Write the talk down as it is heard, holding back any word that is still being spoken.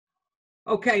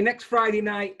Okay, next Friday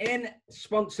night in,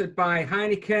 sponsored by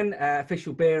Heineken,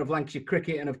 official beer of Lancashire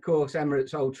Cricket, and of course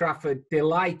Emirates Old Trafford.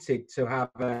 Delighted to have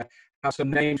some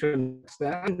names from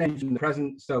the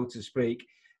present, so to speak.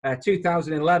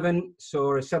 2011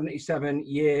 saw a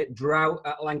 77-year drought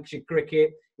at Lancashire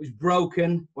Cricket. It was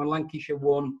broken when Lancashire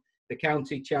won the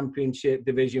County Championship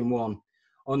Division 1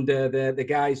 under the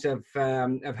guise of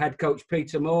head coach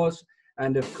Peter Moores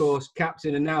and, of course,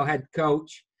 captain and now head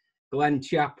coach Glenn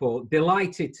Chappell.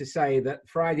 Delighted to say that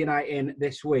Friday night in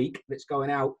this week, that's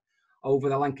going out over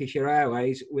the Lancashire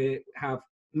Airways, we have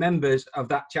members of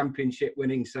that championship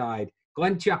winning side.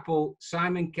 Glenn Chappell,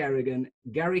 Simon Kerrigan,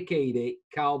 Gary Keady,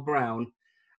 Carl Brown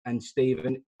and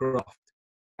Stephen Croft.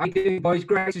 How you doing, boys?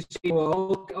 Great to see you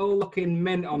all looking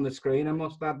mint on the screen, I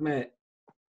must admit.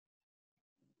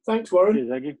 Thanks, Warren.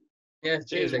 Cheers, Eggy. Yeah,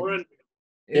 cheers, Warren.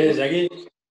 Cheers, Eggy.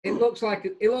 It looks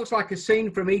like a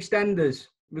scene from EastEnders.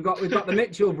 We've got the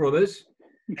Mitchell brothers.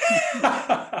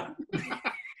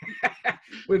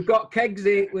 We've got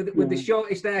Keggsy with the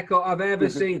shortest haircut I've ever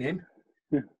seen him.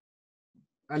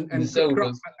 And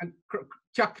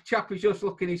Chap is just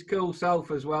looking his cool self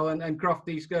as well, and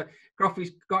Crofty's got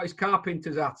his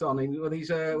carpenter's hat on with his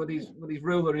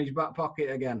ruler in his back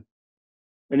pocket again.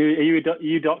 And are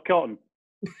you Dot Cotton?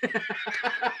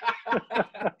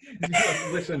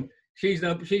 Listen, she's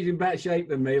in better shape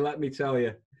than me, let me tell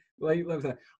you.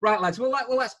 Right, lads. Well,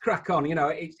 let's crack on. You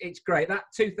know, it's great. That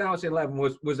 2011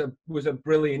 was a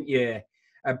brilliant year.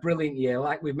 A brilliant year.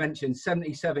 Like we've mentioned,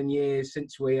 77 years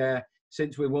since we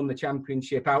won the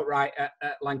championship outright at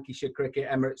Lancashire Cricket,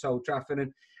 Emirates Old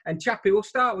Trafford. And Chappie, we'll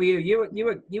start with you.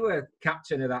 You were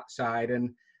captain of that side,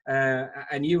 and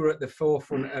you were at the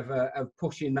forefront of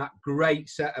pushing that great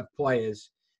set of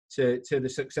players to the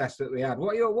success that we had.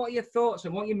 What are your thoughts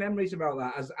and what are your memories about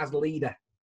that as leader?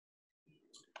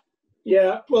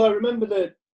 Yeah, well, I remember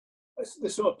the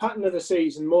sort of pattern of the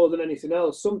season more than anything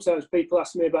else. Sometimes people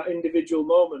ask me about individual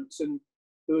moments, and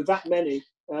there were that many.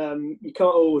 You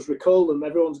can't always recall them.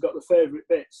 Everyone's got the favourite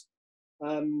bits.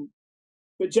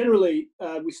 But generally,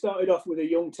 we started off with a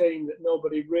young team that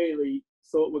nobody really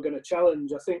thought were going to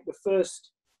challenge. I think the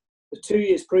 2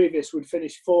 years previous, we'd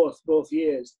finished fourth both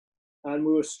years, and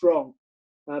we were strong.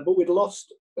 But we'd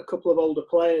lost a couple of older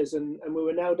players, and we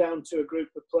were now down to a group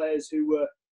of players who were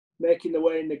making the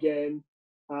way in the game.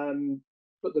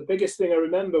 But the biggest thing I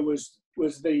remember was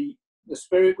the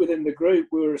spirit within the group.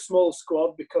 We were a small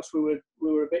squad because we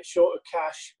were a bit short of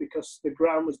cash because the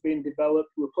ground was being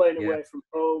developed. We were playing away from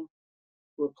home.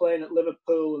 We were playing at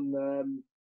Liverpool and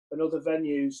other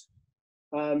venues.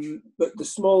 But the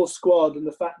small squad and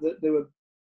the fact that there were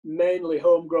mainly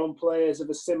homegrown players of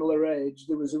a similar age,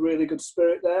 there was a really good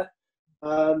spirit there.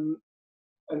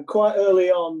 And quite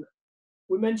early on,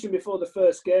 we mentioned before the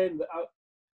first game that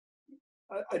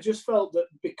I just felt that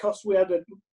because we had a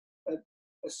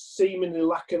seemingly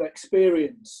lack of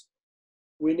experience,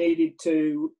 we needed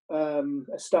to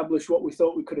establish what we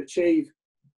thought we could achieve.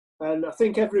 And I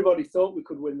think everybody thought we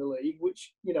could win the league,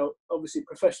 which, you know, obviously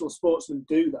professional sportsmen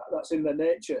do that. That's in their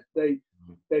nature. They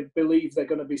believe they're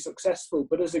going to be successful.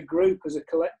 But as a group, as a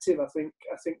collective, I think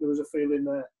there was a feeling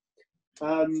there.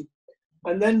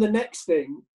 And then the next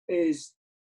thing is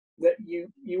that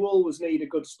you always need a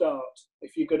good start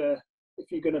if you're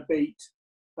gonna beat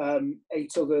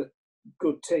 8 other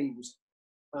good teams.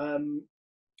 And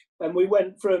we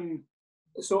went from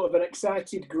sort of an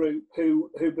excited group who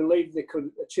believed they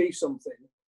could achieve something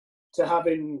to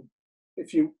having,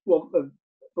 if you want,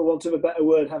 for want of a better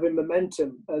word, having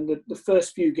momentum. And the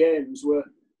first few games were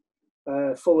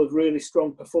full of really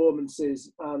strong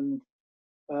performances and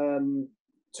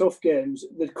tough games.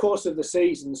 The course of the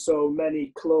season saw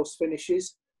many close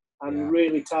finishes and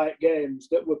really tight games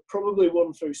that were probably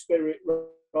won through spirit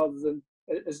rather than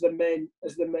as the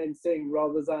main thing,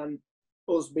 rather than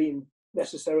us being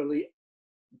necessarily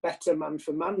better man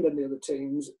for man than the other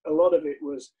teams. A lot of it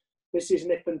was, this is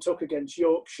nip and tuck against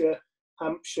Yorkshire,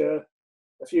 Hampshire,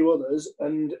 a few others,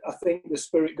 and I think the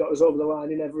spirit got us over the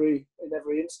line in every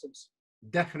instance.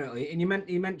 Definitely, and you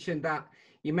mentioned that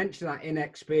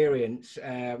inexperience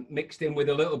mixed in with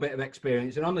a little bit of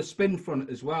experience, and on the spin front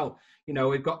as well. You know,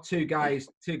 we've got two guys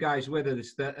with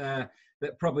us that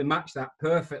probably match that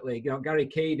perfectly. You know, Gary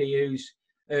Keady,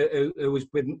 who was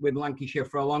with Lancashire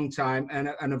for a long time,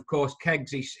 and of course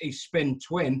Keggs, his spin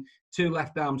twin, 2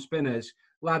 left arm spinners.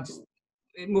 Lads,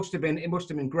 it must have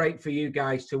been great for you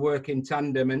guys to work in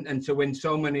tandem and to win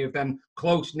so many of them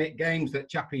close knit games that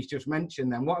Chappie's just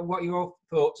mentioned. Then, what are your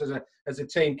thoughts as a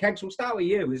team? Keggs, we'll start with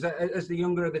you as the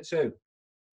younger of the two.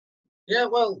 Yeah,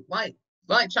 well, like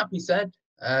Chappie said,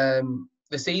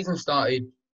 the season started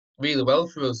really well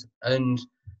for us, and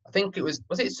I I think it was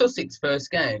it Sussex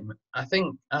first game? I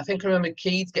think I remember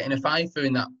Keeds getting a fiver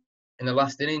in the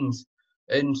last innings,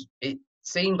 and it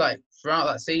seemed like throughout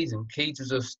that season Keeds was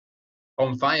just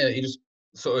on fire. He just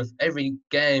sort of every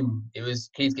game it was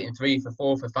Keeds getting 3 for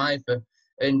 4 for 5 for,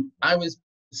 and I was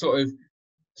sort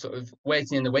of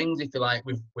waiting in the wings, if you like,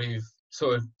 with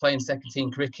sort of playing second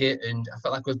team cricket, and I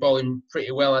felt like I was bowling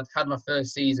pretty well. I'd had my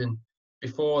first season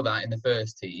before that in the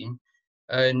first team,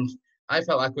 and I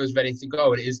felt like I was ready to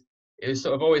go. And it was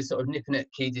sort of always sort of nipping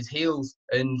at Keys' heels,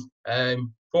 and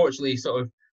fortunately, sort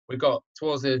of we got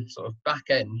towards the sort of back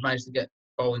end, managed to get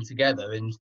bowling together,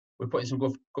 and we're putting some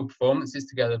good performances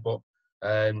together. But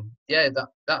yeah,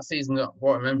 that season,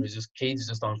 what I remember is just Keys is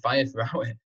just on fire throughout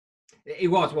it. He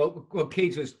was. Well,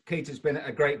 Keats has been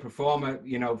a great performer,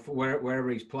 you know, for wherever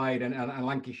he's played, and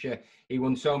Lancashire, he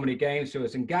won so many games to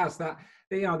us. And Gaz, that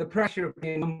the pressure of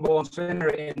being number one spinner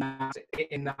in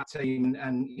that team,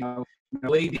 and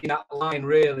leading that line,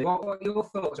 really. What are your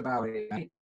thoughts about it,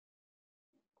 mate?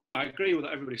 I agree with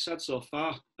what everybody said so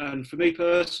far, and for me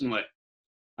personally,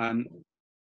 coming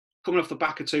off the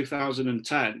back of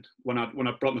 2010 when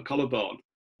I broke my collarbone,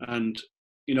 and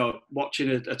watching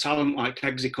a talent like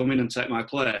Heggsy come in and take my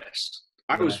place,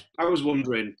 I was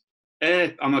wondering,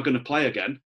 A, am I going to play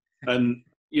again? And,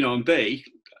 and B,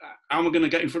 how am I going to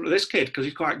get in front of this kid? Because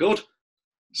he's quite good.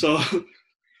 So,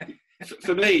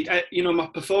 for me, my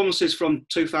performances from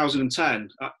 2010,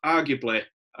 arguably,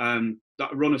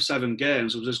 that run of 7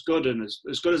 games was as good and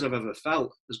as good as I've ever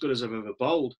felt, as good as I've ever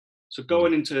bowled. So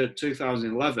going into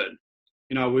 2011,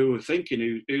 we were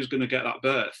thinking who's going to get that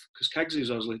berth, because Keggsy's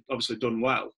obviously done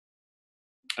well.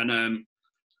 And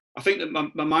I think that my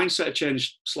mindset had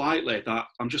changed slightly, that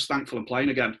I'm just thankful I'm playing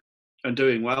again and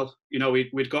doing well.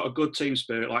 We'd got a good team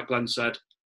spirit, like Glenn said.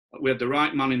 We had the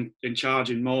right man in charge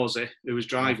in Morsey, who was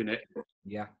driving it.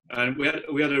 Yeah. And we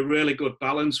had a really good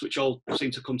balance, which all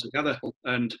seemed to come together.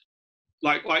 And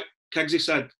like Keggsy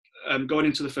said, going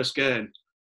into the first game,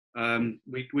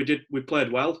 we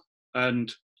played well,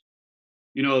 and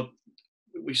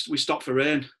we stopped for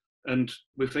rain, and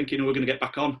we're thinking we're going to get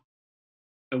back on,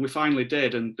 and we finally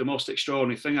did. And the most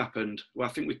extraordinary thing happened. Well,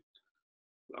 I think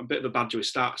a bit of a bad with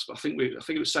stats, but I think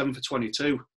it was 7 for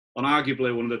 22 on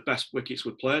arguably one of the best wickets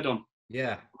we've played on.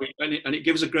 Yeah, and it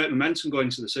gives a great momentum going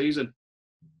into the season.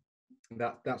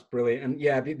 That's brilliant, and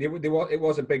yeah, it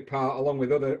was a big part, along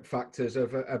with other factors,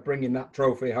 of bringing that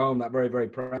trophy home, that very, very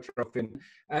proud trophy.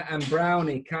 And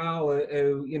Brownie, Carl,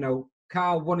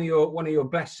 Carl, one of your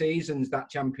best seasons, that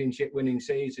championship winning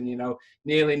season,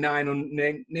 nearly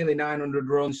 900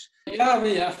 runs. Yeah, I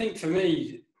mean, I think for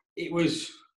me it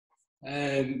was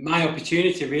my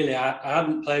opportunity, really. I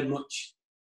hadn't played much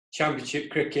championship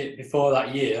cricket before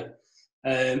that year,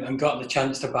 and got the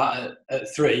chance to bat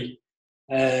at 3.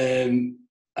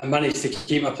 I managed to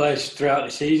keep my place throughout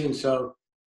the season, so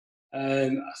I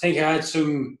think I had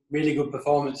some really good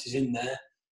performances in there.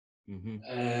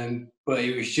 Mm-hmm. But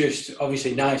it was just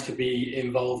obviously nice to be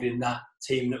involved in that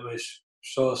team that was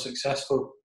so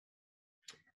successful.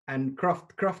 And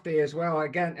Crofty as well.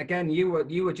 Again, you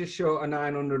were just short of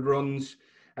 900 runs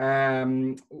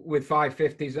with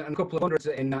 550s and a couple of hundreds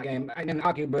in that game, and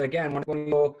arguably again one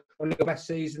of your best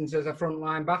seasons as a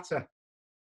frontline batter.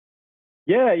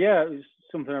 Yeah, it was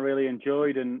something I really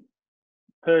enjoyed, and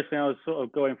personally I was sort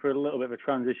of going through a little bit of a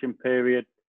transition period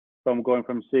from going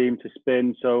from seam to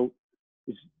spin, so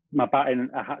my batting,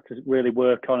 I had to really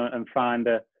work on it and find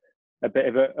a bit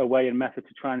of a way and method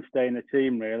to try and stay in the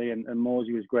team, really, and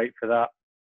Morsey was great for that.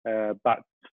 Back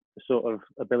the sort of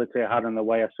ability I had and the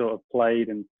way I sort of played,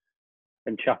 and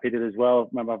Chappie did as well. I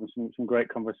remember having some great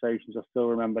conversations. I still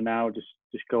remember now just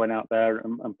going out there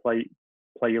and play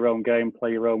your own game,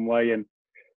 play your own way. And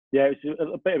yeah, it was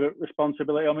a bit of a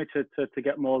responsibility on me to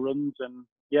get more runs. And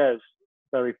yeah, it's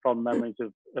very fond memories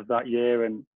of that year,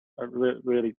 and I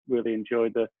really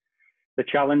enjoyed the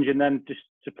challenge. And then just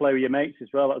to play with your mates as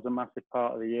well, that was a massive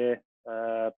part of the year.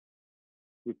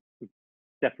 We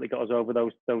definitely got us over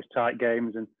those tight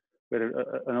games, and with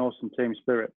an awesome team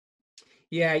spirit.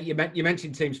 Yeah, you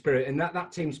mentioned team spirit, and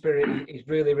that team spirit is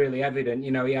really, really evident.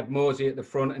 You had Morsey at the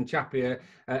front and Chappie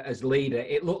as leader.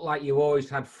 It looked like you always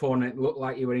had fun. It looked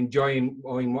like you were enjoying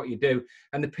what you do.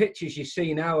 And the pictures you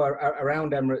see now are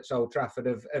around Emirates Old Trafford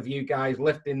of you guys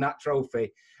lifting that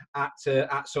trophy at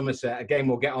Somerset. Again,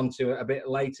 we'll get onto it a bit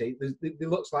later. It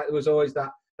looks like there was always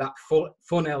that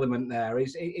fun element there.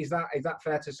 Is that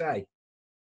fair to say?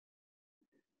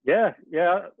 Yeah,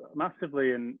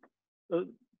 massively. And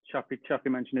Chappie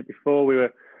mentioned it before. We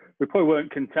probably weren't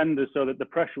contenders, so that the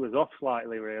pressure was off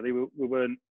slightly. Really, we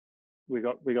weren't. We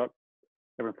got.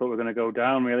 Everyone thought we were going to go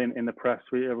down. Really, in the press,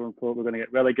 everyone thought we were going to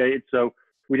get relegated. So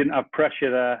we didn't have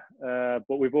pressure there.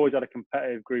 But we've always had a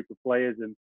competitive group of players,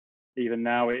 and even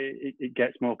now it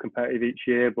gets more competitive each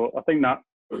year. But I think that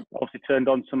obviously turned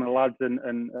on some of the lads,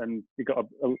 and we got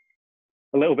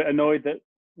a little bit annoyed that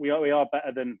we are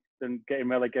better than getting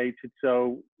relegated.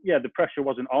 So yeah, the pressure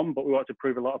wasn't on, but we wanted to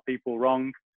prove a lot of people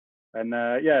wrong. And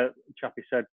yeah, Chappie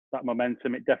said that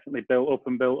momentum, it definitely built up,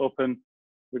 and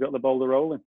we got the boulder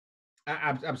rolling.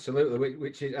 Absolutely,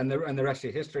 which is and the rest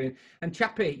is history. And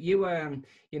Chappie, you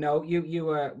you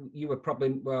were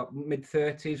probably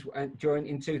mid-30s during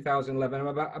in 2011.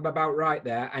 I'm about right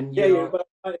there, and you're about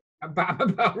right.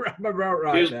 about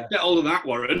right there. Get older than that,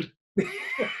 Warren.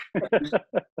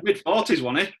 Mid-40s,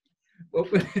 wasn't he? Well,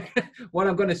 what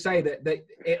I'm going to say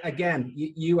again,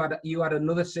 you had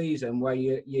another season where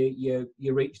you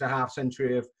reached a half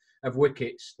century of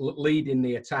wickets, leading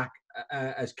the attack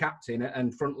as captain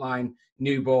and frontline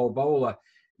new ball bowler.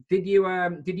 Did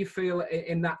you feel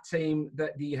in that team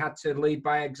that you had to lead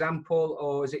by example,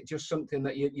 or is it just something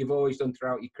that you've always done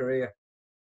throughout your career?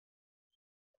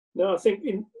 No, I think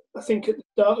at the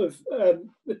start of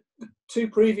the 2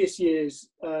 previous years,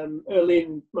 early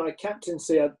in my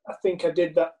captaincy, I think I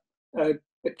did that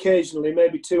occasionally,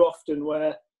 maybe too often,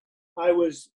 where I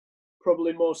was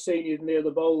probably more senior than the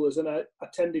other bowlers, and I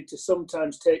tended to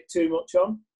sometimes take too much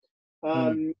on.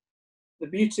 The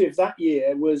beauty of that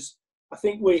year was I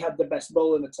think we had the best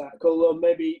bowling attack, although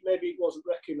maybe it wasn't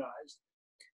recognised.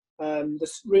 The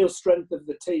real strength of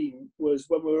the team was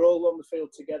when we were all on the field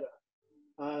together.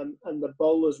 And the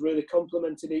bowlers really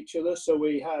complemented each other. So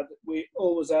we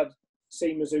always had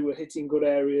seamers who were hitting good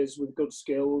areas with good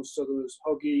skills. So there was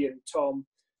Hoggy and Tom.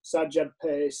 Saj had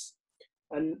pace,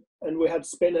 and we had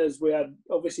spinners. We had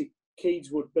obviously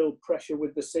Keeds would build pressure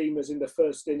with the seamers in the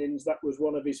first innings. That was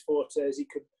one of his fortes. He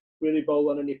could really bowl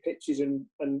on any pitches, and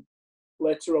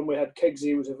later on we had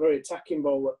Keggsy, who was a very attacking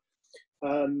bowler.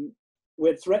 We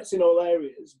had threats in all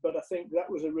areas, but I think that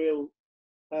was a real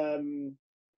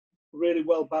really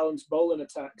well balanced bowling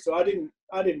attack. So I didn't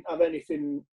have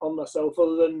anything on myself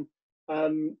other than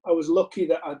I was lucky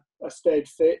that I stayed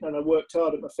fit, and I worked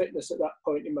hard at my fitness at that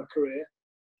point in my career.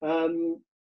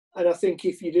 And I think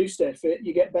if you do stay fit,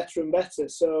 you get better and better.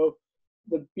 So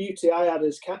the beauty I had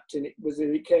as captain was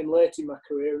that it came late in my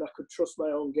career, and I could trust my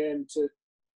own game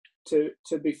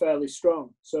to be fairly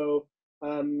strong. So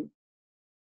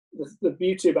the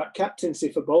beauty about captaincy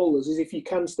for bowlers is if you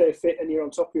can stay fit and you're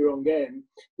on top of your own game,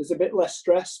 there's a bit less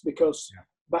stress because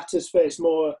batters face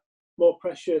more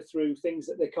pressure through things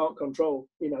that they can't control.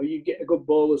 You get a good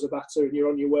ball as a batter and you're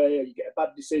on your way, or you get a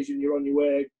bad decision, you're on your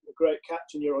way, a great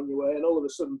catch and you're on your way, and all of a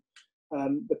sudden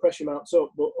the pressure mounts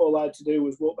up. But all I had to do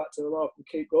was walk back to the mark and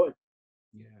keep going.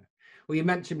 Yeah. Well, you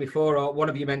mentioned before, or one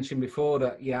of you mentioned before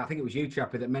that, I think it was you,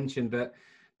 Chappie, that mentioned that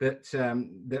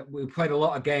we played a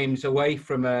lot of games away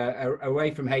from HQ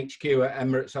at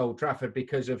Emirates Old Trafford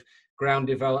because of ground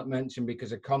developments and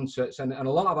because of concerts, and a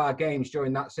lot of our games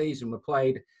during that season were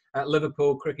played at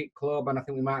Liverpool Cricket Club, and I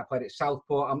think we might have played at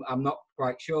Southport. I'm not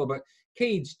quite sure, but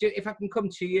Keeds, if I can come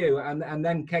to you, and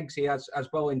then Keggsy as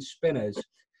bowling spinners.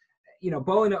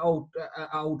 Bowling at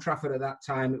Old Trafford at that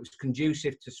time, it was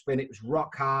conducive to spin. It was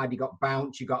rock hard. You got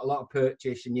bounce, you got a lot of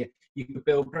purchase, and you could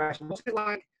build pressure. What's it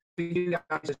like for you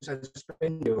guys as a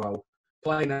spin duo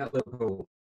playing at Liverpool?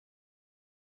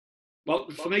 Well,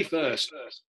 for me first,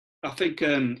 I think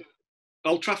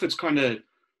Old Trafford's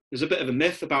there's a bit of a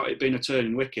myth about it being a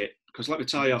turning wicket, because let me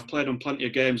tell you, I've played on plenty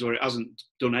of games where it hasn't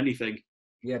done anything.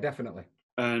 Yeah, definitely.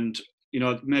 And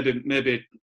maybe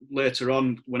later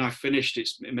on when I finished, it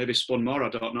maybe spun more. I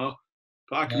don't know,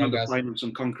 but I can remember playing on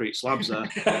some concrete slabs there.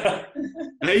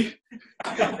 Hey,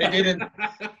 it didn't.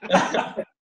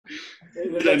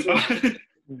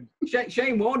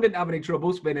 Shane Warne didn't have any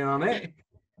trouble spinning on it.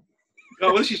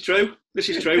 No, this is true.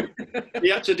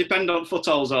 You had to depend on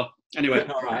footholds, though. Anyway.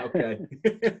 All right, okay.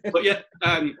 But yeah,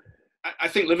 I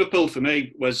think Liverpool for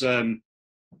me was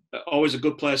always a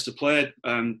good place to play.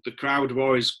 The crowd were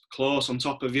always close on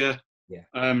top of you. Yeah.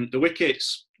 The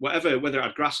wickets, whether it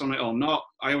had grass on it or not,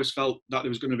 I always felt that there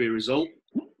was going to be a result.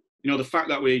 The fact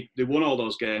that they won all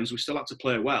those games, we still had to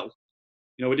play well.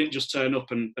 We didn't just turn up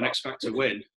and expect to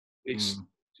win.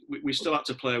 We still had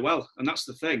to play well, and that's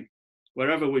the thing.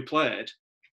 Wherever we played,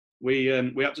 we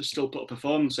had to still put a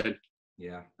performance in.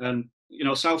 Yeah. And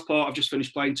Southport, I've just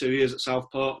finished playing 2 years at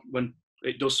Southport when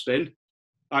it does spin.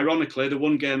 Ironically, the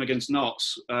one game against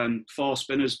Notts, 4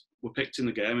 spinners were picked in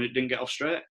the game and it didn't get off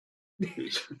straight.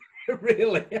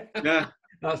 Really? Yeah.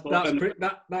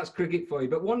 That's cricket for you.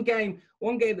 But one game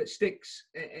that sticks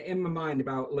in my mind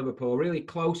about Liverpool, a really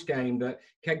close game that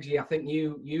Keggsy, I think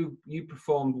you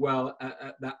performed well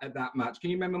at that match. Can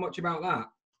you remember much about that?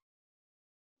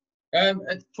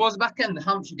 Towards the back end, the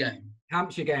Hampshire game.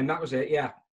 Hampshire game, that was it,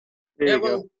 yeah. There Yeah, you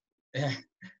well, yeah,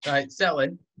 right,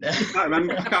 selling. I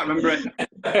can't remember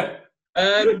it.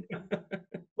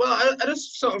 Well, I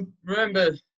just sort of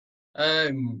remember,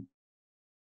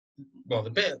 well,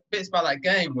 the bits about that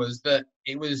game was that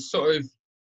it was sort of,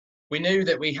 we knew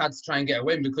that we had to try and get a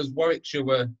win because Warwickshire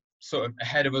were sort of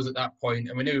ahead of us at that point,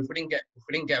 and we knew if we didn't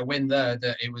get a win there,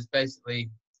 that it was basically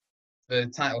the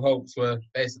title hopes were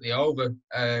basically over.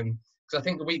 Because I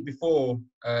think the week before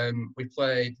we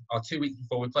played, or 2 weeks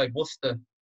before, we played Worcester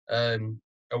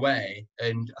away,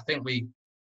 and I think we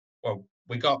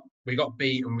got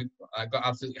beat and we got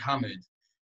absolutely hammered.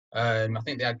 I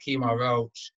think they had Kemar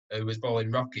Roach who was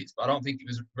bowling rockets, but I don't think it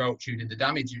was Roach who did the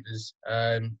damage. It was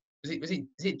is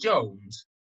it Jones?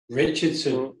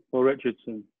 Richardson. Or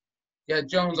Richardson. Yeah,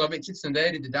 Jones or Richardson,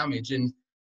 they did the damage, and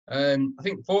I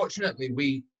think fortunately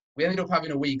we ended up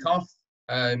having a week off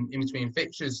in between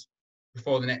fixtures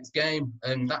before the next game,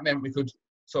 and that meant we could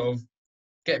sort of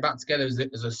get back together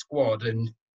as a squad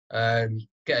and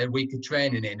get a week of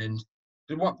training in. And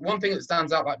the one thing that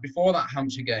stands out, like before that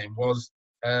Hampshire game, was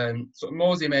sort of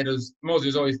Morsey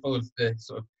was always full of the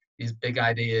sort of these big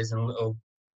ideas and little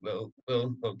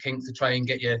kinks to try and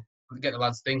get the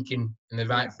lads thinking in the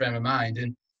right frame of mind.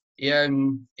 And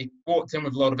he walked in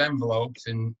with a load of envelopes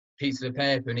and pieces of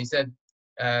paper, and he said,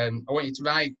 I want you to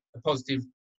write a positive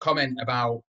comment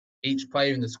about each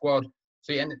player in the squad.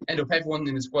 So you end up, everyone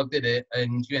in the squad did it,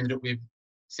 and you ended up with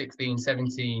 16,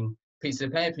 17 pieces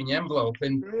of paper in your envelope.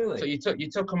 And Really? so you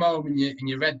took them home and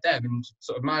you read them, and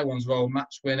sort of my ones were all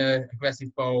match winner, aggressive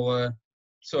bowler,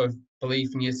 sort of belief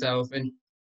in yourself. And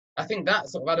I think that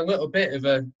sort of had a little bit of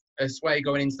a sway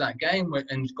going into that game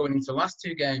and going into the last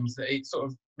two games, that it sort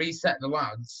of reset the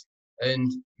lads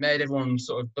and made everyone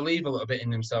sort of believe a little bit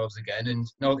in themselves again and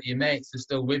know that your mates are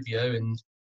still with you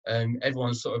and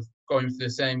everyone's sort of going for the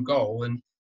same goal. And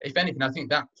if anything, I think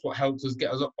that's what helped us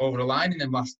get us over the line in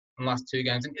the last two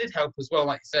games. And it did help as well,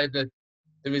 like you said,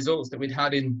 the results that we'd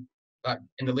had in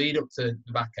the lead up to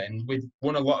the back end. We'd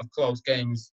won a lot of close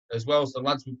games as well, so the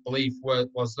lads' belief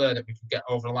was there that we could get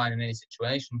over the line in any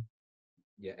situation.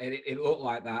 Yeah, it looked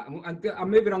like that.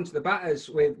 I'm moving on to the batters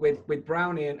with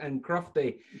Brownie and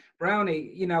Crofty.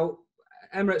 Brownie, you know,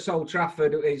 Emirates Old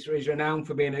Trafford is renowned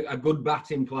for being a good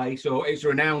batting place, or it's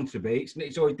renowned to be.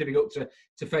 It's always difficult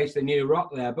to face the new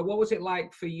rock there. But what was it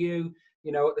like for you,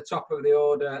 you know, at the top of the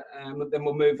order, then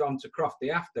we'll move on to Crofty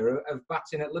after, of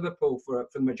batting at Liverpool for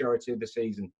the majority of the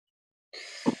season?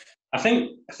 I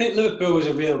think Liverpool was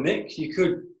a real mix. You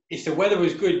could, if the weather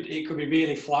was good, it could be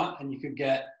really flat and you could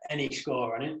get any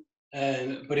score on it.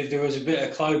 But if there was a bit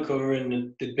of cloud cover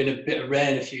and there'd been a bit of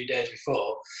rain a few days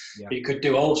before, it could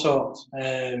do all sorts.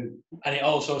 And it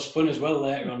also spun as well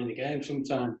later on in the game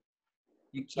sometimes.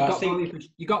 You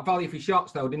got value for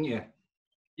shots though, didn't you?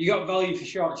 You got value for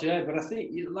shots, yeah. But I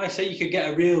think, like I say, you could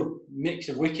get a real mix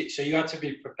of wickets, so you had to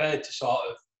be prepared to sort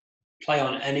of play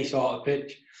on any sort of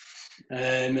pitch.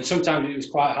 And sometimes it was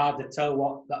quite hard to tell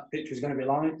what that pitch was going to be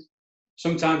like.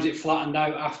 Sometimes it flattened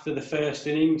out after the first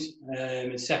innings,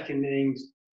 and second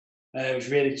innings it was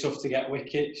really tough to get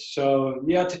wickets. So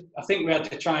I think we had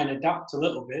to try and adapt a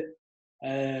little bit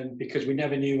because we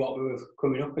never knew what we were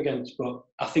coming up against. But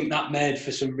I think that made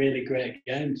for some really great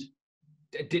games.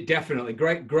 Definitely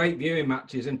great viewing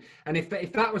matches, and if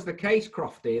that was the case,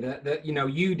 Crofty, that you know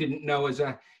you didn't know as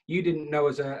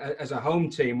a home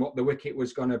team what the wicket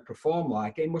was going to perform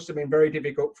like, it must have been very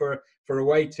difficult for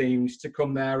away teams to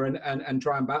come there and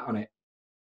try and bat on it.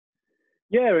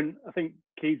 Yeah, and I think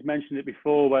Keith's mentioned it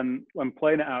before, when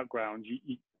playing at out grounds,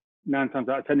 you 9 times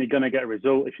out of 10 you're going to get a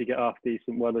result if you get half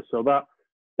decent weather. So that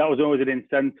was always an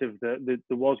incentive that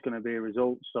there was going to be a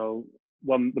result. So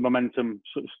when the momentum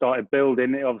sort of started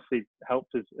building, it obviously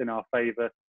helped us in our favour.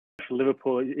 For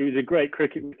Liverpool, it was a great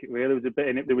cricket wicket, really. There was a bit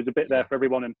in it. There was a bit there for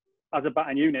everyone. And as a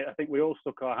batting unit, I think we all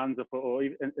stuck our hands up, or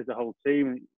even as a whole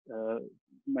team.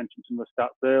 Mentioned some of the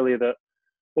stats earlier that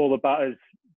all the batters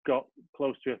got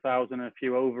close to 1,000 and a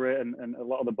few over it, and a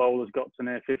lot of the bowlers got to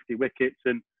near 50 wickets.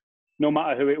 And no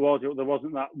matter who it was, there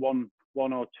wasn't that one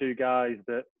or two guys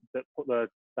that put the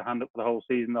hand up for the whole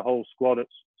season. The whole squad at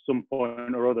some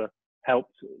point or other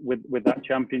helped with that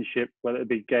championship, whether it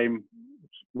be game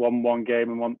one game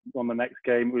and won the next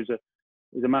game. It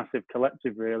was a massive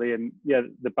collective, really. And yeah,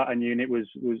 the batting unit was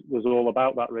all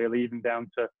about that, really, even down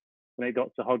to when it got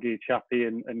to Hoggy, Chappie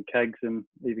and Keggs, and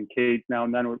even Keeds now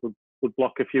and then would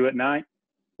block a few at night.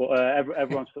 But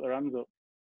everyone stuck their hands up.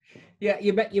 Yeah,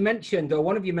 you mentioned, or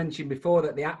one of you mentioned before,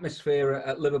 that the atmosphere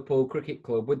at Liverpool Cricket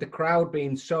Club, with the crowd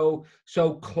being so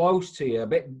close to you, a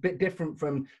bit different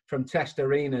from test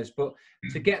arenas, but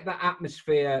to get that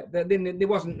atmosphere, there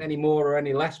wasn't any more or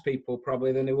any less people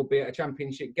probably than there would be at a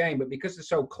championship game, but because they're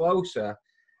so closer,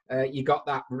 you got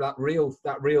that real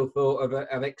thought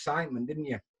of excitement, didn't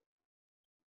you?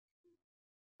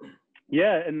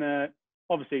 Yeah, and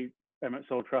obviously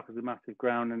Emirates Old Trafford is a massive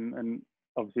ground, and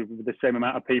obviously with the same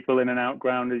amount of people in and out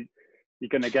ground, you're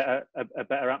going to get a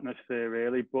better atmosphere,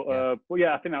 really. But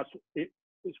yeah, I think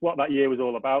it's what that year was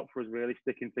all about for us, really,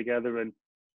 sticking together. And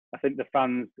I think the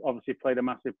fans obviously played a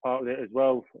massive part of it as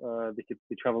well.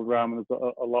 They travelled around, and they've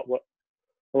got a lot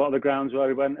of the grounds where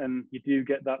we went, and you do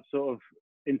get that sort of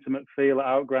intimate feel at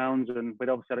out grounds. And we'd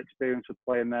obviously had experience of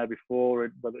playing there before,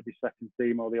 whether it be second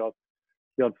team or the odd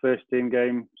first team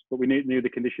game, but we knew the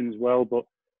conditions well. But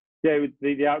yeah,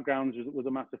 the outgrounds was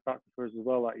a massive factor for us as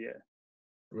well that year.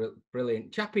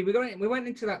 Brilliant. Chappie, we went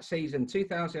into that season,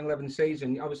 2011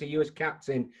 season, obviously you as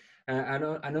captain and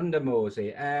under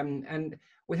Morsey, and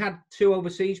we had two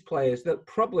overseas players that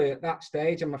probably at that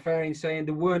stage, am I fair in saying,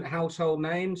 they weren't household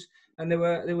names, and there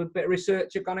were a bit of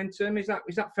research had gone into them. Is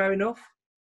that fair enough?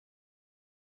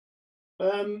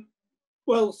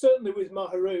 Well, certainly with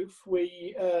Maharouf,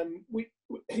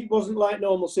 it wasn't like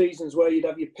normal seasons where you'd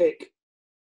have your pick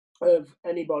of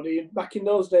anybody. And back in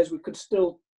those days, we could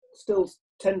still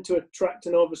tend to attract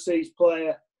an overseas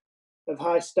player of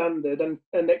high standard and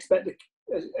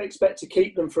expect to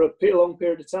keep them for a long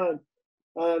period of time.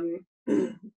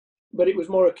 But it was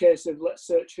more a case of let's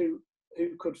search who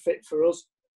could fit for us.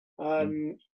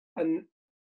 And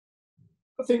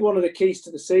I think one of the keys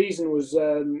to the season was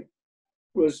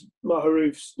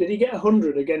Maharouf's. Did he get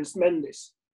 100 against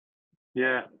Mendes?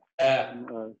 Yeah. Yeah.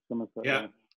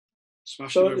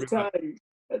 So at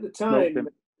the time,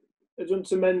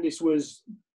 Adunta Mendes was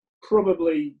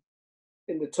probably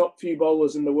in the top few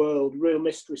bowlers in the world, real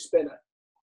mystery spinner.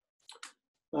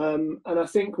 And I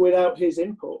think without his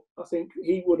input, I think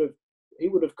he would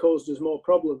have caused us more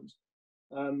problems.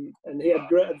 And he had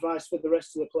great advice for the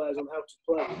rest of the players on how to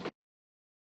play.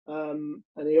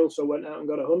 And he also went out and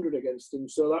got 100 against him.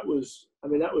 So that was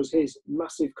his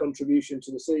massive contribution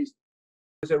to the season.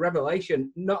 It was a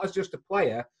revelation, not as just a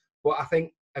player, but I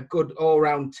think a good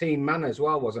all-round team man as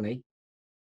well, wasn't he?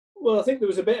 Well, I think there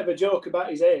was a bit of a joke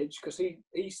about his age because he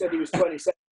said he was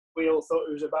 27. We all thought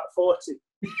he was about 40.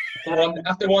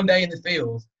 After one day in the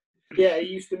field. Yeah, he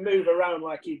used to move around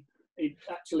like he'd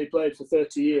actually played for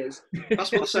 30 years.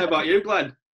 That's what I say about you,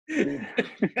 Glenn.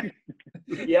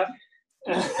 Yeah.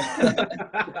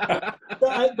 but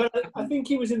I think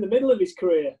he was in the middle of his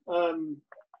career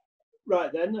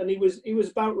right then, and he was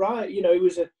about right. You know, he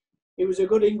was a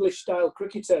good English style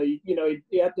cricketer. He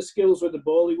had the skills with the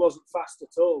ball. He wasn't fast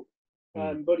at all,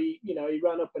 but he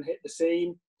ran up and hit the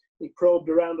seam. He probed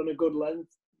around on a good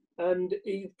length, and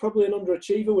he's probably an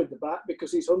underachiever with the bat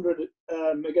because his 100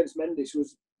 against Mendes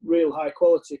was real high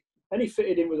quality, and he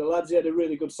fitted in with the lads. He had a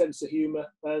really good sense of humour,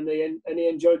 and he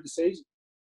enjoyed the season.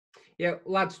 Yeah,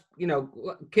 lads,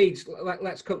 Keats,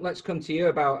 let's come to you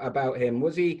about him.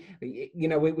 Was he,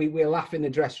 we laugh in the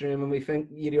dressing room and we think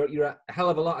you're a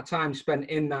hell of a lot of time spent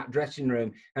in that dressing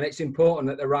room, and it's important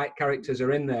that the right characters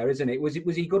are in there, isn't it? Was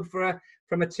he good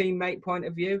from a teammate point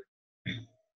of view?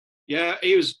 Yeah,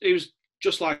 he was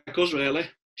just like us, really.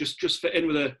 Just fit in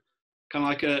with a kind of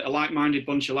like a like-minded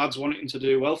bunch of lads wanting to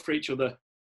do well for each other,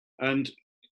 and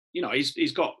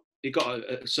he got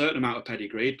a certain amount of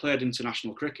pedigree. He played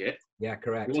international cricket. Yeah,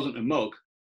 correct. He wasn't a mug.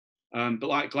 But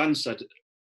like Glenn said,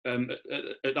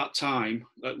 at that time,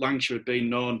 Lancashire had been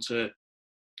known to,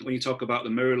 when you talk about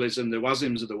the Muralis and the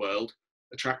Wasims of the world,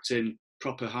 attracting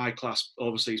proper high-class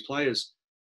overseas players.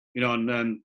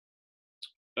 And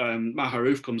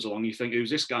Maharouf comes along, you think, who's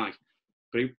this guy?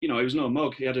 But he was no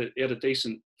mug. He had a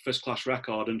decent first-class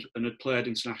record and had played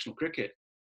international cricket.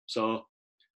 So,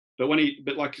 but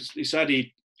like he said,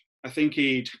 I think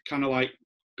he'd kind of like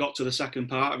got to the second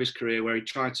part of his career where he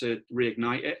tried to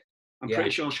reignite it. I'm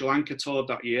pretty sure Sri Lanka toured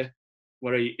that year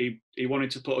where he wanted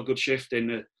to put a good shift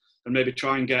in and maybe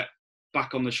try and get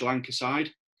back on the Sri Lanka side.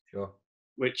 Sure.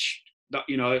 Which that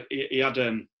he had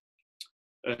a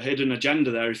hidden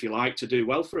agenda there, if you like, to do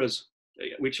well for us,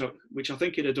 which I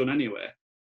think he'd have done anyway.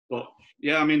 But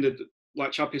yeah, I mean,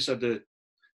 like Chappie said, the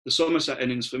Somerset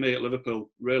innings for me at Liverpool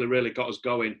really, really got us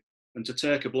going. And to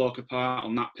take a bloke apart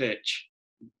on that pitch,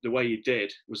 the way he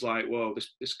did, was like, whoa,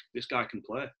 this guy can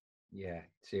play. Yeah,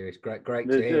 serious, great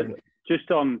to hear.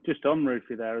 Just on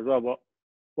Roofy there as well.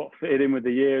 What fitted in with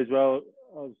the year as well.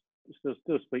 I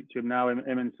still speak to him now, him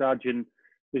and Saj, and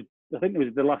there's I think it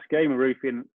was the last game,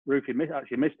 Rufy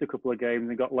actually missed a couple of games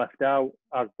and got left out,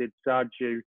 as did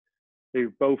Sarju, who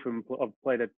both of them have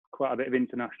played quite a bit of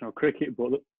international cricket,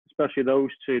 but especially those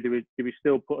two, they would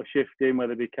still put a shift in,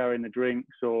 whether they be carrying the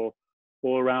drinks or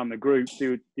around the group.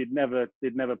 They'd never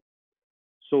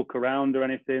sulk around or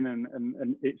anything,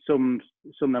 and it summed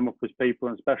them up as people,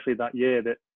 and especially that year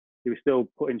that he was still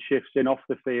putting shifts in off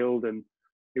the field, and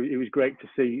it was great to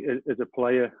see as a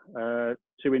player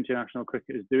 2 international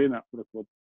cricketers doing that for the club.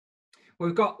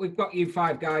 We've got you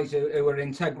 5 guys who are an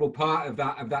integral part of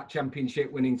that championship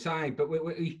winning side, but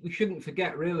we shouldn't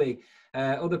forget really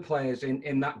other players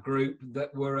in that group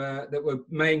that were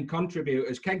main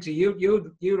contributors. Kegsy,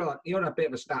 you're a bit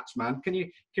of a stats man. Can you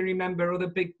remember other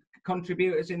big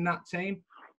contributors in that team?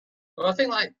 Well, I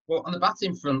think on the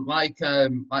batting front, like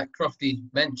Crofty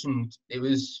mentioned, it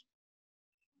was.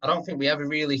 I don't think we ever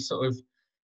really sort of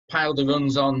piled the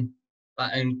runs on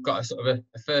and got a sort of a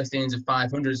first innings of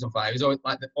 500 or something. It was always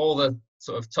like all the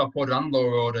sort of top order and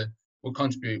lower order would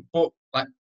contribute. But like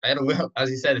I had a little, as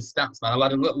you said, a stats man. I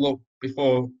had a little look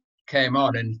before came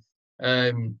on, and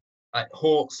like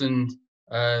Hawks and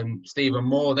Stephen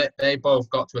Moore, they both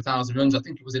got to 1,000 runs. I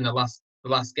think it was in the last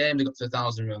game they got to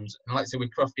 1,000 runs. And like I said, with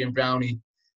Crofty and Brownie,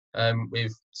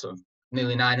 with sort of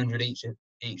nearly 900 each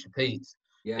apiece.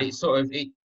 Yeah,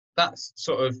 That's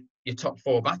sort of your top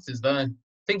 4 batters there.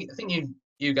 I think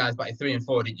you guys batted 3 and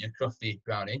 4, didn't you, Crofty,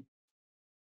 Brownie?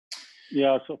 Yeah,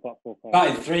 I was sort of 4.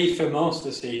 Batted 3 for most of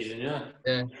the season, yeah.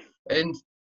 Yeah, and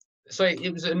so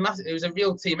it was a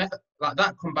real team effort like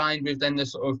that, combined with then the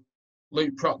sort of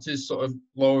Luke Proctor's sort of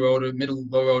lower order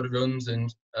runs,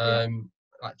 and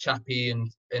like Chappie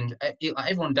and like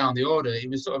everyone down the order. It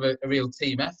was sort of a real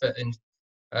team effort, and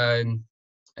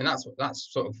that's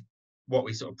sort of what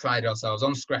we sort of pride ourselves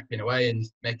on, scrapping away and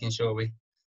making sure we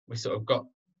sort of got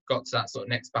to that sort of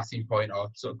next batting point, or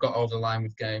sort of got over the line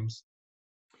with games.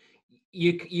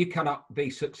 You cannot be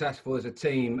successful as a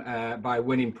team by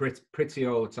winning pretty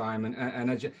all the time,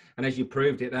 and as you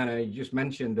proved it then, and you just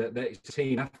mentioned that it's a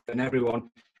team effort and everyone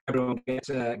gets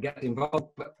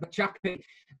involved. But Chappie,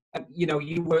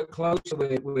 you work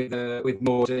closely with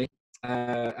Morsey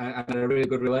and a really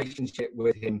good relationship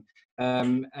with him.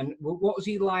 And what was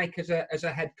he like as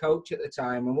a head coach at the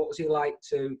time, and what was he like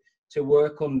to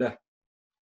work under?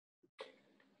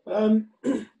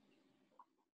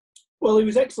 Well, he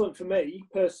was excellent for me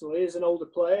personally as an older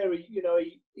player. He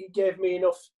gave me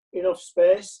enough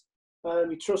space.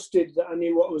 He trusted that I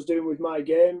knew what I was doing with my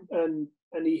game, and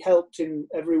he helped in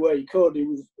every way he could.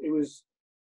 He was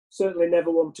certainly never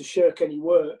one to shirk any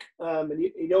work, and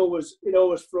he'd always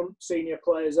front senior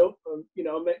players up, and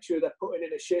make sure they're putting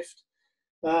in a shift.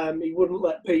 He wouldn't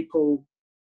let people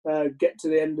get to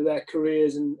the end of their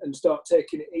careers and start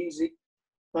taking it easy.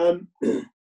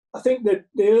 I think the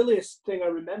earliest thing I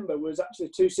remember was actually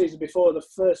 2 seasons before the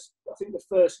first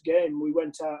game. We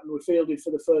went out and we fielded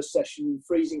for the first session,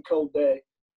 freezing cold day,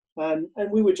 and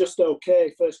we were just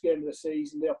okay. First game of the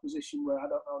season, the opposition were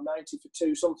 90 for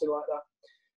 2, something like that.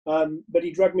 But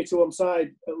he dragged me to one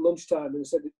side at lunchtime and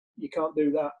said, "You can't do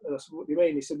that." And I said, "What do you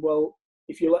mean?" He said, "Well,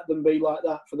 if you let them be like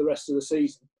that for the rest of the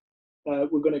season,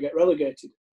 we're going to get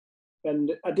relegated."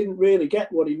 And I didn't really get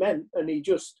what he meant, and he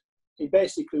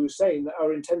basically was saying that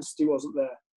our intensity wasn't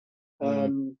there.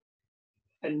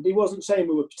 And he wasn't saying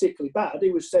we were particularly bad.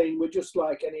 He was saying we're just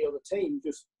like any other team,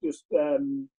 just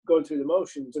going through the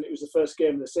motions. And it was the first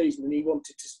game of the season, and he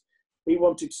wanted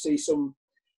to see some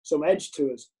edge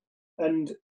to us.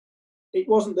 And it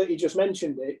wasn't that he just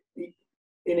mentioned it.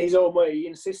 In his own way, he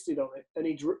insisted on it, and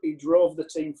he drove the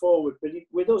team forward. But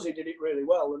with us, he did it really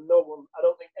well, and I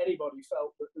don't think anybody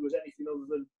felt that there was anything other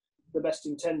than the best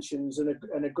intentions and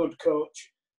a good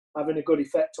coach having a good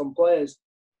effect on players.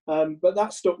 But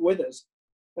that stuck with us,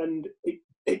 and it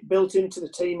built into the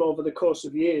team over the course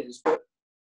of years. But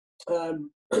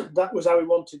that was how he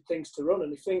wanted things to run.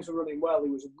 And if things were running well, he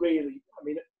was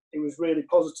really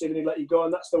positive, and he let you go.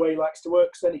 And that's the way he likes to work,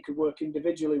 because then he could work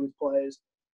individually with players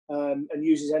and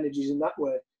use his energies in that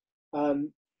way.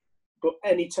 But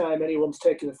anytime anyone's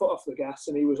taking the foot off the gas,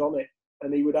 and he was on it,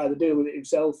 and he would either deal with it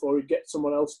himself or he'd get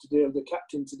someone else to deal, the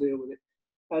captain to deal with it.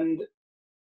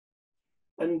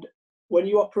 And when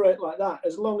you operate like that,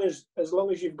 as long as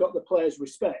you've got the players'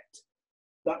 respect,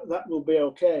 that will be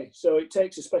okay. So it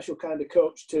takes a special kind of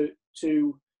coach to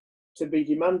be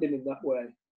demanding in that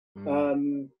way.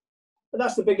 And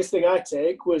that's the biggest thing I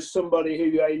take, was somebody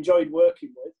who I enjoyed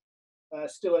working with.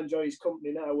 Still enjoy his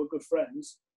company now, we're good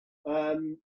friends.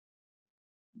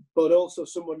 But also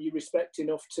someone you respect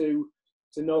enough to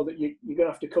know that you're going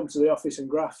to have to come to the office and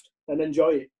graft and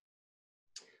enjoy it.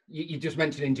 You just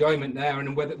mentioned enjoyment there,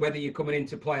 and whether you're coming in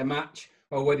to play a match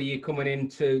or whether you're coming in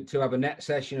to have a net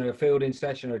session or a fielding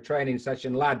session or a training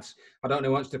session, lads, I don't know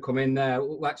who wants to come in there.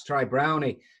 Let's try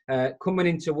Brownie. Coming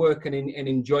into work and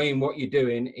enjoying what you're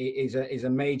doing is a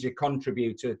major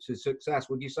contributor to success.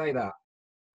 Would you say that?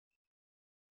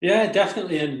 Yeah,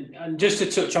 definitely. And just to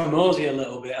touch on Mosey a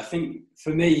little bit, I think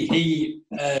for me, he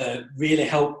really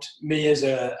helped me as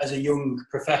a young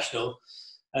professional.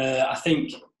 I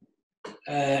think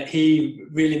he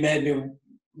really made me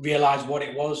realise what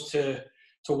it was to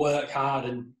work hard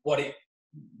and what it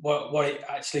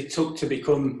actually took to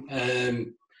become a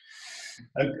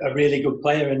really good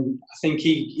player. And I think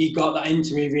he got that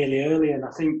into me really early. And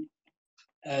I think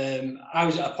I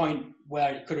was at a point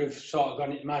where it could have sort of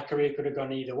gone, my career could have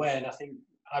gone either way. And I think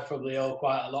I probably owe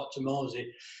quite a lot to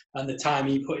Mosey and the time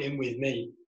he put in with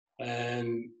me.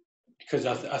 Because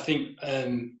I think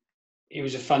he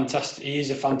is a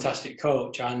fantastic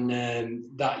coach. And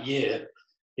that year,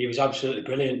 he was absolutely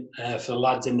brilliant for the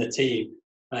lads in the team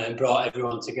and brought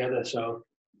everyone together. So,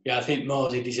 yeah, I think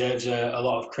Mosey deserves a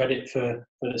lot of credit for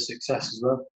the success as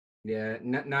well. Yeah,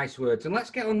 nice words. And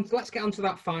let's get on to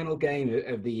that final game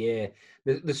of the year,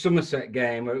 the Somerset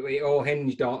game, where it all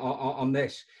hinged on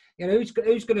this. You know, who's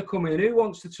going to come in? Who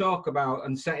wants to talk about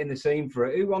and setting the scene for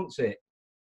it? Who wants it?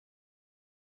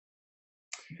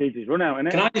 He's run out,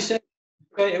 innit? Can I just say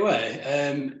straight away?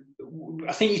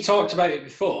 I think you talked about it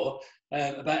before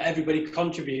about everybody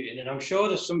contributing, and I'm sure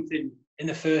there's something in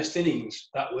the first innings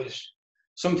that was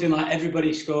something like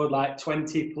everybody scored like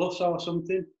 20 plus or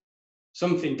something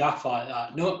daft like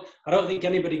that. No, I don't think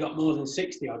anybody got more than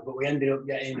 60 odd, but we ended up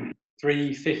getting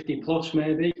 350 plus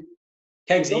maybe.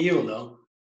 Kegg's a heel though.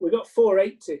 We got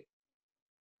 480.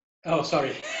 Oh,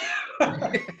 sorry.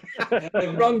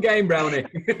 Wrong game, Brownie.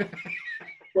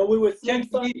 Well, we were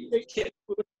 5-6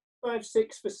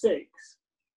 for 6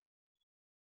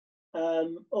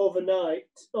 overnight.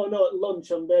 Oh no, at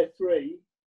lunch on day 3,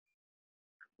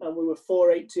 and we were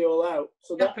 480 all out.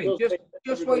 So Chappie, that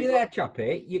just while you're there,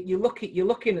 Chappie, you're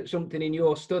looking at something in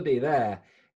your study there.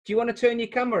 Do you want to turn your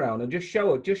camera around and just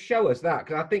show us that?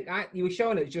 Because I think you were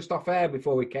showing it just off air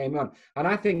before we came on, and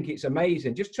I think it's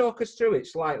amazing. Just talk us through it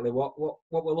slightly. What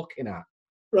we're looking at.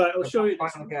 Right, I'll show you.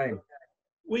 Final game.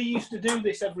 We used to do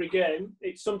this every game.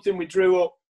 It's something we drew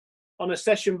up on a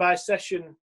session by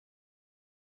session.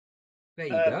 There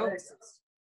you go. Basis.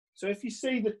 So if you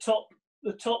see the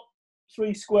top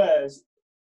 3 squares,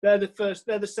 they're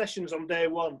the sessions on day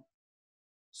 1.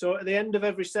 So at the end of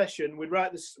every session, we'd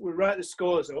write the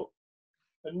scores up,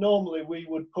 and normally we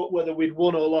would put whether we'd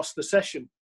won or lost the session.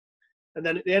 And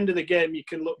then at the end of the game, you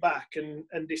can look back and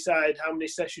decide how many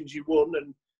sessions you won,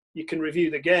 and you can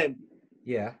review the game.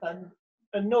 Yeah.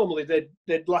 And normally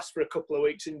they'd last for a couple of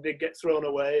weeks and they'd get thrown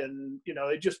away, and you know,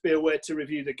 it'd just be a way to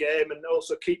review the game and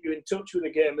also keep you in touch with the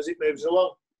game as it moves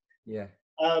along. Yeah.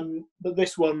 But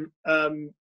this one,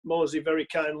 Mosey very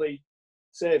kindly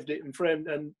saved it and framed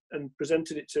and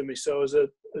presented it to me. So as a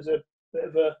bit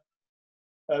of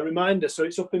a reminder. So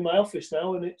it's up in my office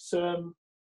now, and it's.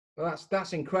 Well,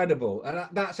 that's incredible, and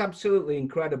that's absolutely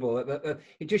incredible.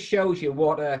 It just shows you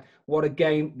what a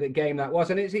game that was,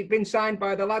 and it's been signed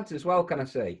by the lads as well. Can I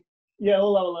see? Yeah,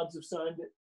 all our lads have signed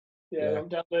it. Yeah. I'm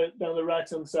down the right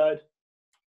hand side.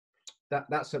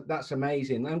 That's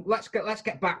amazing. And let's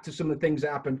get back to some of the things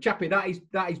that happened. Chappie, that is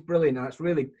brilliant. That's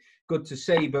really good to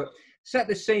see. But set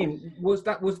the scene. Was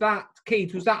that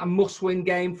Keith? Was that a must-win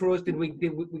game for us? Did we?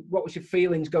 What was your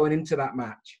feelings going into that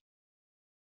match?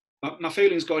 My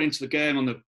feelings going into the game on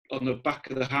the back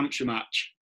of the Hampshire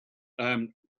match,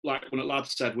 like when the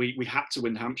lads said, we had to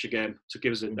win the Hampshire game to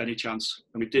give us any chance,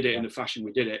 and we did it in the fashion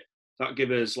we did it. That gave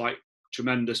us like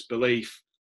tremendous belief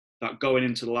that going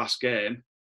into the last game,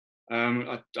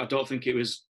 I don't think it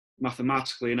was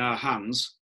mathematically in our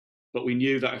hands, but we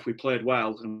knew that if we played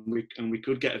well and we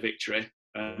could get a victory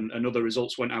and other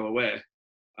results went our way,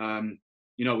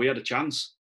 we had a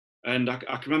chance. And I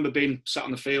can remember being sat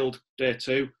on the field day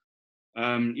 2.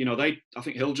 I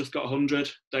think Hill just got 100.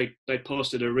 They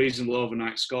posted a reasonable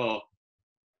overnight score,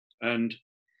 and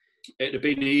it'd have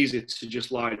been easy to just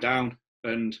lie down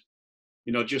and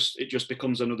it just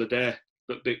becomes another day.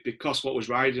 But because what was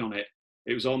riding on it,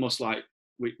 it was almost like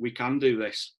we can do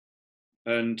this.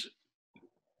 And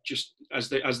just as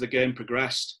the game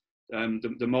progressed,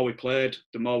 the more we played,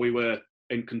 the more we were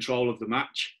in control of the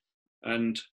match.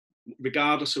 And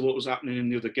regardless of what was happening in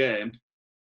the other game,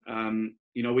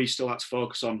 we still had to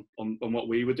focus on what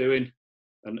we were doing,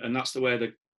 and that's the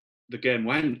way the game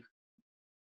went.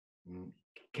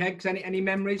 Keggs, any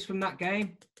memories from that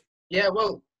game? Yeah,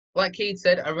 well, like Keith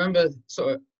said, I remember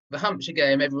sort of the Hampshire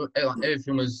game.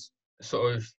 Everything was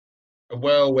sort of a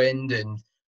whirlwind, and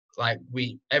like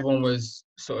everyone was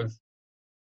sort of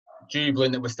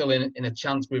jubilant that we're still in a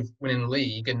chance with winning the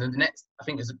league. And then I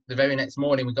think it was the very next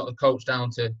morning, we got the coach down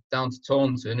to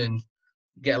Taunton and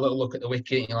get a little look at the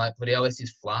wicket. And you're like, bloody hell, this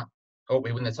is flat. Hope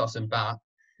we win the toss and bat.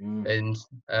 And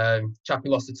Chappie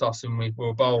lost the toss and we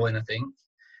were bowling, I think.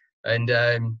 And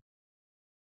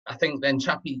I think then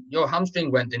Chappie, your hamstring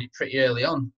went in it pretty early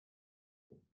on.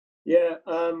 Yeah,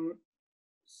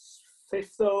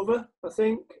 5th over, I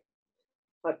think.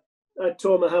 I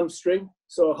tore my hamstring,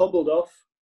 so I hobbled off.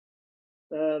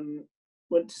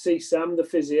 Went to see Sam, the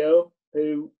physio,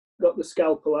 who got the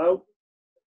scalpel out,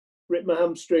 ripped my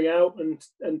hamstring out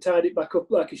and tied it back up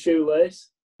like a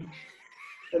shoelace.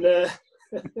 And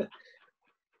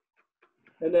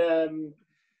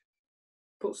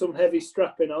put some heavy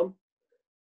strapping on.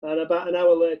 And about an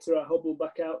hour later, I hobbled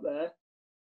back out there.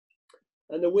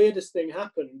 And the weirdest thing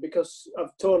happened, because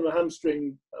I've torn my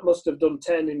hamstring, I must have done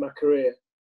 10 in my career.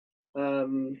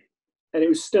 And it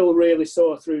was still really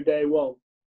sore through day one.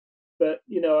 But,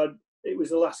 it was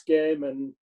the last game,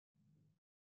 and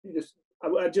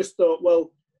I just thought,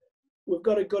 well, we've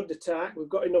got a good attack, we've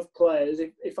got enough players.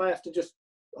 If I have to just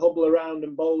hobble around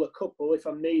and bowl a couple if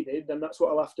I'm needed, then that's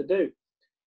what I'll have to do.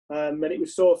 And it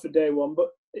was sore for day one,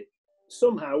 but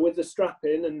somehow with the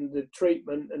strapping and the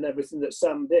treatment and everything that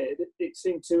Sam did, it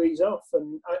seemed to ease off.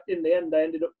 And in the end, I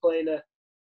ended up playing a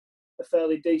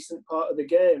fairly decent part of the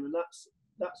game, and that's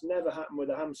never happened with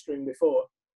a hamstring before.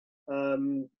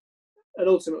 And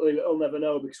ultimately, I'll never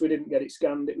know because we didn't get it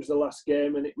scanned. It was the last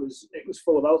game, and it was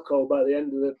full of alcohol by the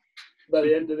end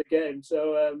of the game.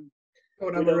 So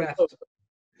Go have a rest.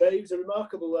 But it was a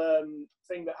remarkable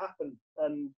thing that happened,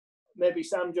 and maybe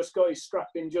Sam just got his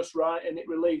strapping just right, and it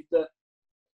relieved the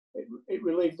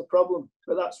problem.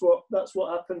 But that's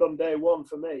what happened on day one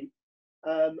for me.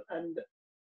 And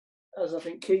as I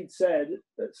think Keith said,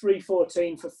 at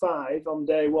 314 for 5 on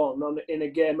day one in a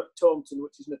game at Taunton,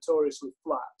 which is notoriously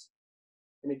flat,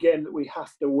 in a game that we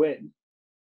have to win,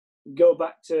 go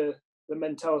back to the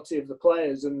mentality of the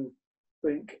players and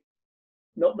think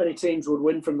not many teams would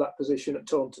win from that position at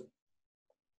Taunton.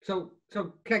 So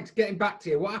Keggs, getting back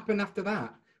to you, what happened after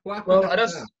that?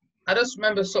 I just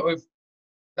remember sort of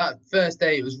that first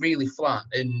day it was really flat,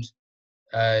 and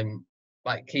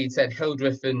like Keith said,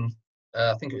 Hildreth and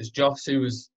I think it was Joss, who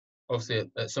was obviously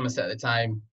at Somerset at the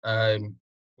time,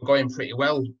 were going pretty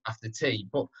well after tea.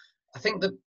 But I think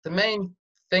that the main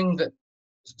thing that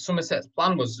Somerset's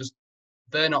plan was just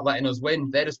they're not letting us win.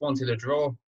 They just wanted a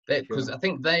draw. Because I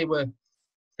think they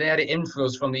had it in for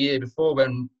us from the year before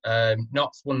when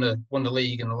Notts won the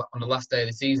league on the last day of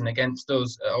the season against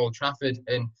us at Old Trafford,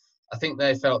 and I think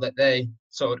they felt that they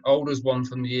sort of owed us one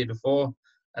from the year before,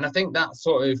 and I think that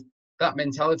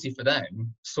mentality for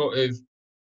them sort of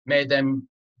made them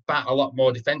bat a lot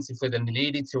more defensively than they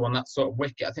needed to on that sort of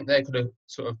wicket. I think they could have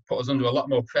sort of put us under a lot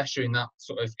more pressure in that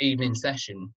sort of evening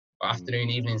session or afternoon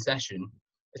evening session,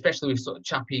 especially with sort of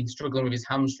Chappie struggling with his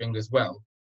hamstring as well.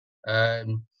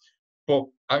 But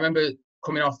I remember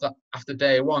coming off that after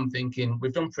day one thinking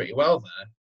we've done pretty well there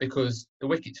because the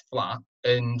wicket's flat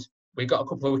and we got a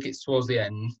couple of wickets towards the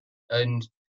end. And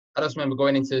I just remember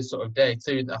going into sort of day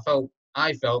two,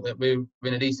 I felt that we were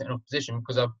in a decent enough position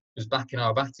because I was backing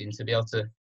our batting to be able to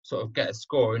sort of get a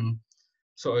score and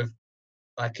sort of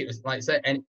like it was like I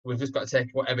said, we've just got to take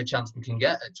whatever chance we can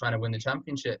get at trying to win the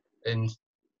championship. And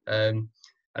I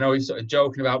know we're sort of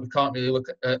joking about we can't really look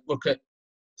at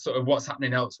sort of what's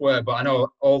happening elsewhere, but I know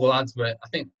all the lads were. I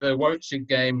think the Warwickshire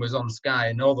game was on Sky,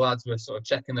 and all the lads were sort of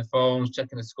checking the phones,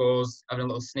 checking the scores, having a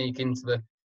little sneak into the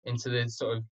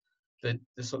sort of the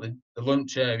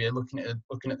lunch area, looking at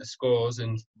the scores,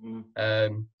 and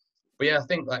but yeah, I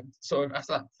think like sort of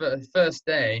after that first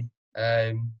day,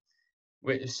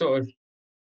 we're sort of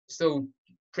still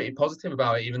pretty positive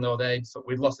about it, even though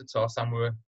we'd lost the toss and we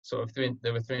were sort of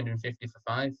they were 350 for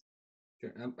 5.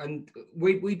 And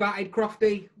we batted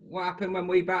Crofty. What happened when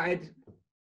we batted?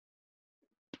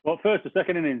 What, first or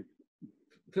second innings?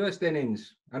 First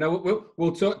innings. I know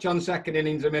we'll touch on second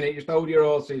innings in a minute. Just hold your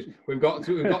horses. We've got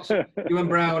you and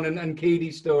Brown and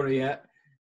Keedy's story yet.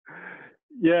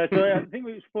 Yeah, so I think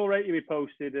it was 480 we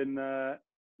posted, and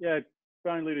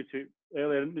Brian alluded to it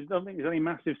earlier. I don't think there's any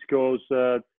massive scores.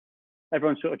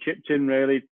 Everyone sort of chipped in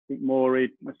really. I think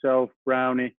Maury, myself,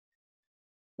 Brownie.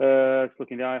 It's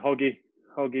looking down. Hoggy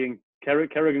and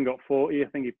Kerrigan got 40. I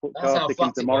think he put Kartik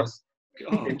into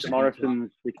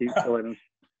Morrison's. He keeps telling us.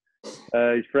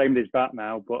 He's framed his bat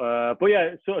now, but yeah,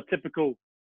 it's sort of typical.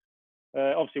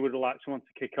 Obviously, would have liked someone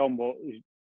to kick on, but his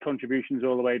contributions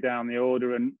all the way down the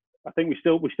order, and I think we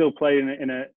still play in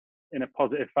in a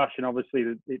positive fashion. Obviously,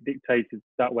 it dictated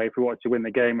that way. If we wanted to win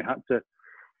the game, we had to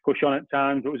push on at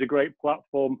times. It was a great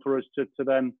platform for us to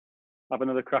then have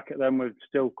another crack at them with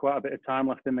still quite a bit of time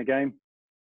left in the game.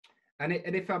 And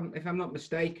if I'm not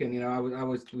mistaken, I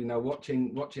was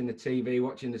watching the TV,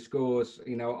 watching the scores,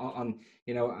 on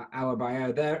hour by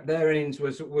hour. Their innings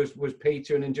was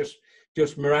Peter and just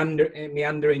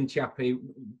meandering Chappie.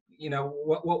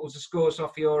 What was the scores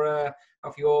off your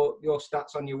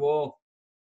stats on your wall?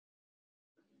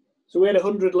 So we had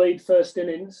 100 lead first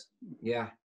innings. Yeah.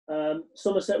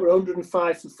 Somerset were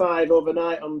 105 for 5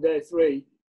 overnight on day 3.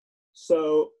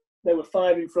 So they were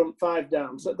 5 in front, 5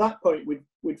 down. So at that point,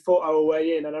 we'd fought our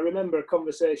way in. And I remember a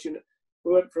conversation.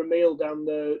 We went for a meal down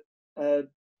the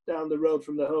road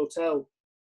from the hotel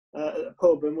at a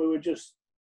pub, and we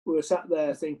were sat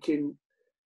there thinking,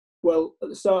 well, at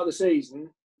the start of the season,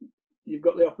 you've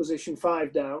got the opposition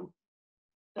 5 down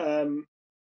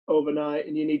overnight,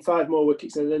 and you need 5 more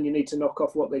wickets, and then you need to knock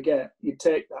off what they get. You'd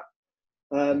take that.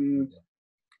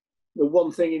 The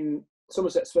one thing in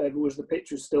Somerset's favour was the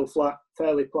pitch was still flat,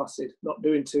 fairly placid, not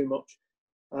doing too much.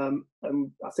 And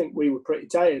I think we were pretty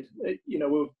tired.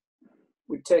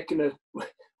 We'd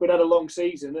had a long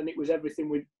season, and it was everything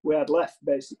we had left,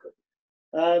 basically.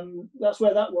 That's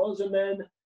where that was. And then,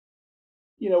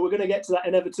 we're going to get to that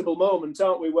inevitable moment,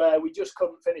 aren't we, where we just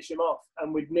couldn't finish him off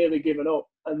and we'd nearly given up.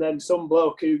 And then some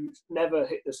bloke who never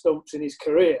hit the stumps in his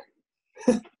career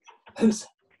and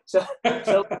so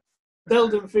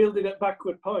seldom fielded at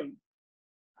backward point.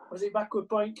 Was it backward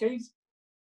point, Keith?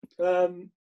 And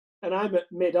I'm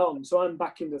at mid-on, so I'm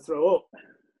backing to throw up.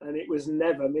 And it was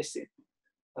never missing.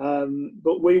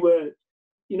 But we were,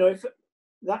 if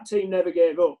that team never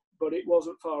gave up, but it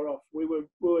wasn't far off. We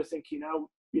were thinking, how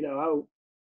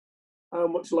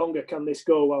much longer can this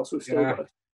go whilst we've still got a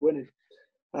winning?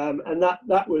 And that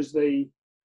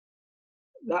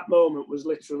moment was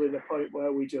literally the point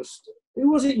where we just,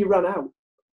 who was it you ran out?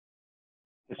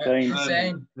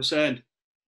 Hussain.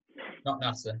 Not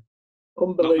Nasser.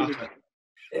 Unbelievable.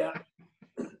 Yeah.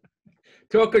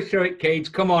 Talk us through it, Keats.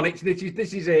 Come on, this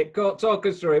is it. Talk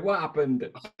us through it. What happened?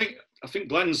 I think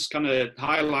Glenn's kind of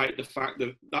highlighted the fact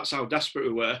that that's how desperate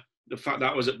we were. The fact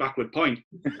that I was at backward point.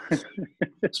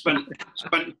 spent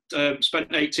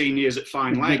 18 years at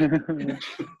fine leg.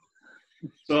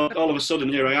 So all of a sudden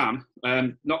here I am,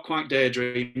 not quite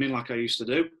daydreaming like I used to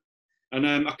do, and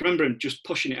I can remember him just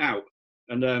pushing it out.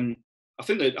 And I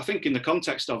think in the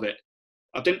context of it,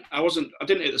 I didn't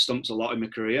hit the stumps a lot in my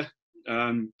career,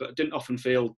 but I didn't often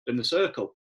field in the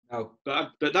circle. No.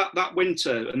 But that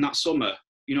winter and that summer,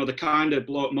 the kind of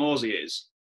bloke Morsey is.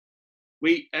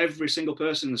 Every single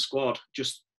person in the squad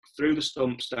just threw the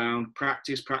stumps down,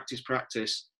 practice.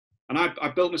 And I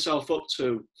built myself up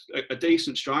to a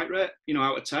decent strike rate,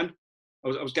 out of 10. I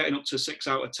was getting up to 6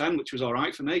 out of 10, which was all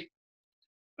right for me.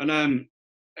 And,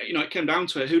 it came down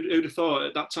to it. Who'd have thought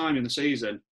at that time in the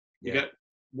season, you get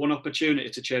one opportunity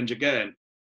to change a game.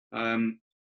 And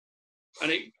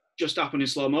it just happened in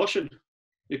slow motion.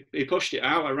 He pushed it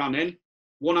out, I ran in.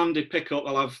 One-handed pick-up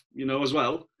I'll have, as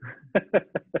well.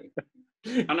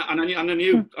 And I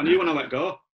knew when I let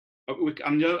go. I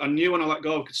knew when I let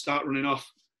go we could start running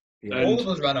off. Yeah. All of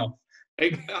us ran off.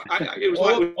 It was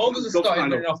all of us started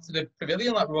running off to the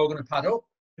pavilion like we were all going to pad up.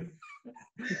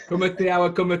 Come at the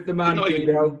hour, come at the man.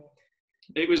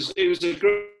 It was a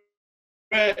great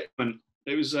moment.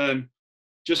 It was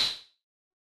just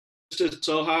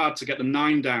so hard to get the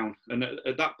 9 down, and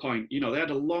at that point, they had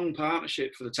a long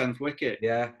partnership for the 10th wicket.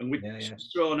 Yeah, and we'd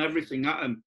just thrown everything at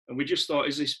them. And we just thought,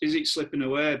 is it slipping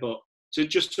away? But to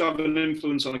have an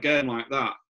influence on a game like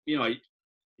that, you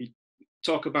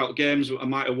talk about games I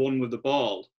might have won with the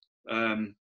ball.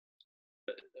 An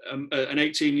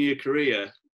 18-year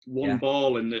career, one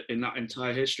ball in that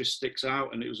entire history sticks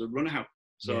out, and it was a run out.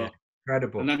 So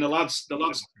incredible. And then the lads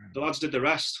did the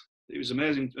rest. It was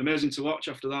amazing to watch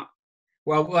after that.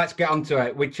 Well, let's get on to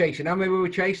it. We're chasing. How many we were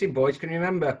chasing, boys? Can you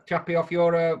remember? Chappie, off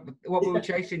your what we were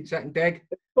chasing, second Hegg?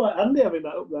 Quite handy having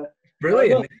that up there.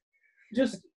 Brilliant.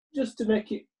 Just to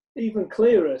make it even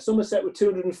clearer, Somerset were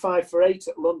 205 for 8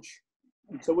 at lunch.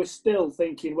 So we're still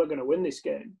thinking we're going to win this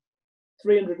game.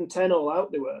 310 all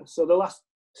out they were. So the last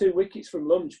 2 wickets from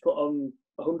lunch put on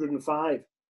 105.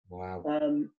 Wow.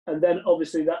 And then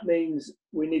obviously that means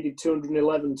we needed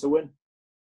 211 to win.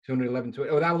 211 to win.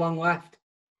 Oh, how long left?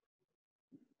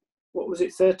 What was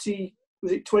it? 30?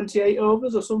 Was it 28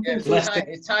 overs or something? Yeah,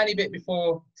 it's a tiny bit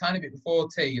before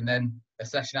tea, and then a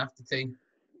session after tea.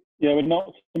 Yeah, we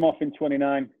knocked them off in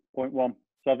 29.1.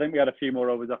 So I think we had a few more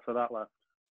overs after that left.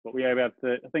 But we had I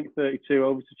think 32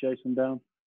 overs to chase them down.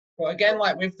 But again,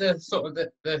 like with the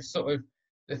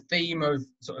the theme of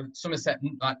sort of Somerset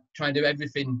like trying to do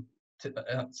everything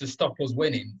to stop us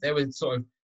winning. They were sort of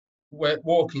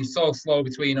walking so slow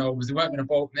between overs. They weren't going to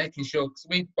bowl, making sure, because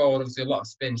we bowled obviously a lot of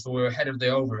spin, so we were ahead of the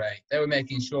over rate. They were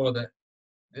making sure that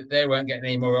they weren't getting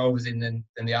any more overs in than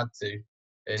they had to.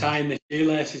 And, tying the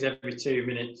shoelaces every 2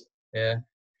 minutes. Yeah.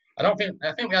 I think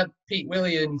we had Pete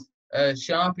Willie and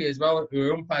Sharpie as well, who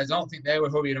were umpires. I don't think they were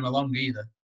hurrying them along either.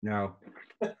 No.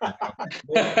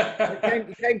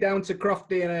 It came down to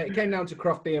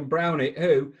Crofty and Brownie,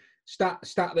 who stat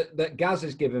that Gaz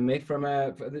has given me from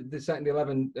the second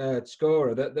 11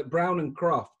 scorer that Brown and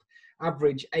Croft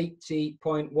averaged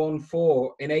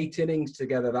 80.14 in 8 innings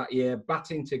together that year,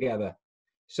 batting together.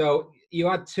 So you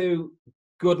had two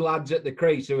good lads at the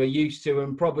crease who are used to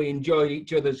and probably enjoyed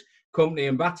each other's company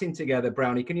and batting together.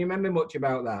 Brownie, can you remember much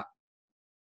about that?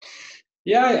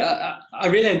 Yeah, I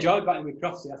really enjoyed batting with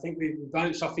Crofty. I think we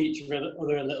bounce off each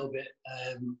other a little bit.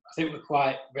 I think we're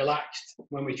quite relaxed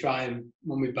when we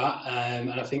bat,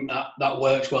 and I think that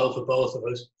works well for both of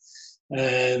us.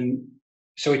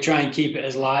 So we try and keep it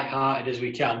as light-hearted as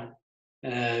we can.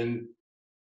 And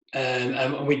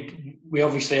we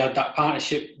obviously had that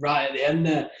partnership right at the end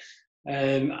there.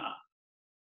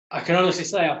 I can honestly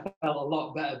say I felt a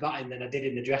lot better batting than I did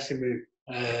in the dressing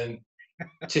room.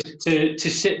 To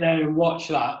sit there and watch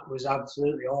that was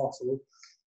absolutely awful.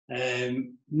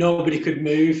 Nobody could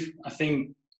move. I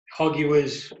think Hoggy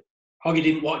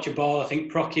didn't watch a ball. I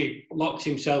think Procky locked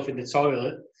himself in the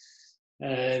toilet,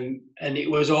 and it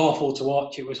was awful to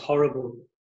watch. It was horrible.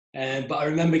 But I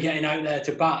remember getting out there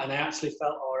to bat, and I actually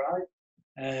felt all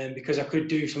right because I could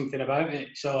do something about it.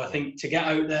 So I think to get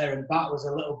out there and bat was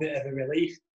a little bit of a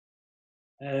relief.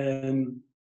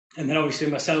 And then obviously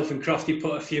myself and Crofty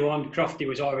put a few on. Crofty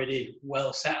was already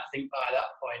well set, I think, by that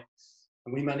point.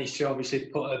 And we managed to obviously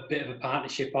put a bit of a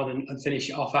partnership on and finish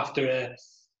it off after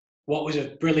what was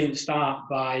a brilliant start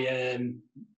by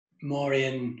Maury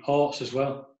and Hortz as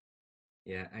well.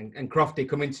 Yeah, and Crofty,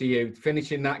 coming to you,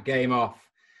 finishing that game off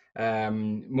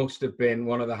must have been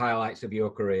one of the highlights of your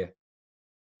career.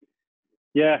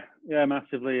 Yeah,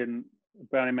 massively. And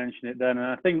Brownie mentioned it then, and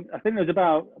I think there's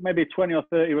about maybe 20 or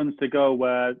 30 runs to go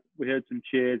where we heard some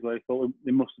cheers where we thought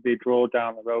there must be a draw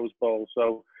down the Rose Bowl.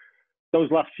 So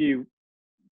those last few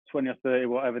 20 or 30,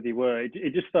 whatever they were,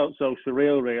 it just felt so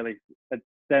surreal, really.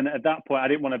 Then at that point, I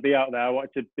didn't want to be out there. I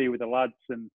wanted to be with the lads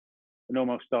and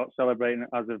almost start celebrating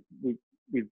as if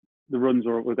the runs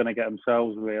were going to get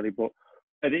themselves, really. But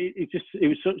it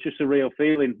was such a surreal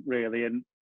feeling, really, and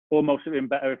almost it'd been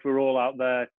better if we were all out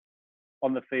there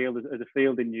on the field as a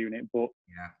fielding unit. But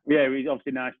yeah, it was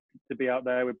obviously nice to be out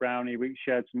there with Brownie. We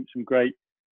shared some great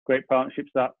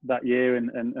partnerships that year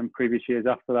and previous years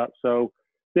after that. So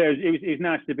yeah, it was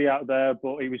nice to be out there,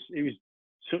 but it was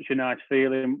such a nice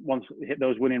feeling once we hit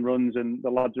those winning runs and the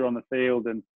lads are on the field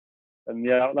and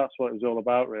yeah, that's what it was all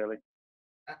about, really.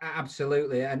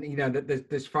 Absolutely, and you know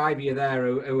there's 5 of you there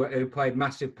who played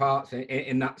massive parts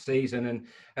in that season,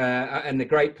 and the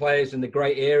great players and the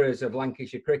great eras of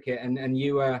Lancashire cricket, and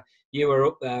you were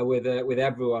up there with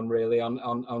everyone really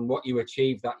on what you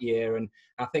achieved that year, and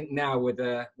I think now with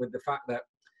the fact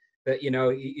that you know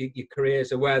your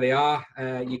careers are where they are,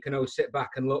 you can always sit back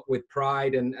and look with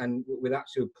pride and with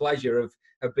absolute pleasure of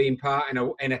being part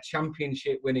in a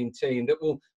championship winning team that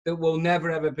will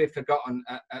never ever be forgotten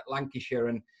at Lancashire,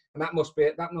 and that must be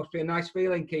a nice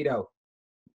feeling, Keto.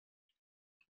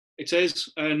 It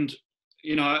is, and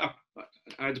you know I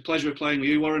had the pleasure of playing with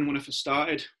you, Warren, when I first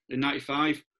started in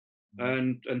 '95,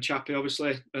 and Chappie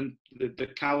obviously, and the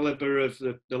calibre of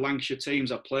the Lancashire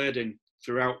teams I played in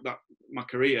throughout my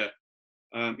career.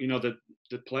 You know the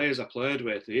players I played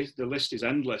with, the list is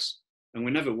endless, and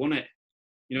we never won it.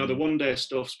 You know the one day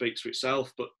stuff speaks for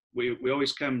itself, but we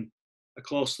always came a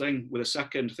close thing with a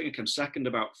second. I think I came second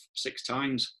about 6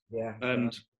 times. Yeah.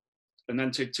 And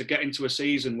then to get into a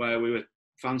season where we were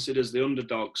fancied as the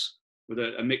underdogs with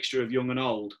a mixture of young and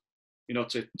old, you know,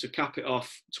 to cap it off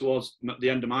towards the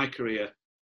end of my career,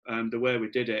 the way we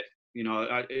did it, you know,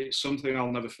 it's something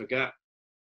I'll never forget.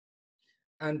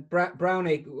 And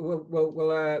Brownie,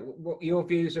 what your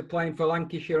views of playing for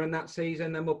Lancashire in that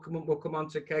season? Then we'll come on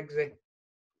to Kegsy.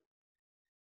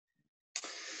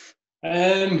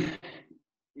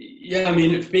 Yeah, I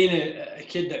mean, being a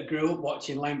kid that grew up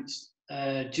watching Lancs,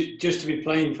 just to be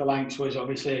playing for Lancs was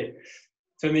obviously,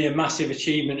 for me, a massive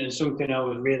achievement and something I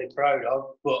was really proud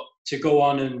of. But to go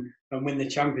on and win the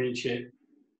championship,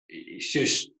 it's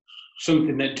just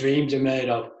something that dreams are made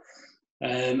of.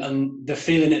 And the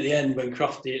feeling at the end when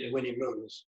Crofty hit the winning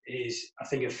runs is, I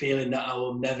think, a feeling that I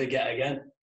will never get again.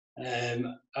 I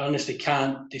honestly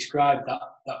can't describe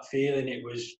that feeling. It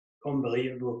was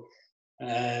unbelievable.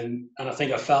 And I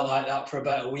think I felt like that for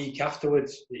about a week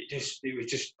afterwards. It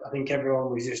was just, I think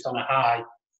everyone was just on a high.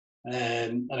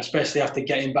 And especially after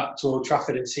getting back to Old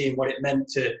Trafford and seeing what it meant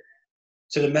to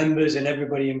the members and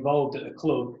everybody involved at the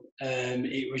club,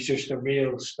 it was just a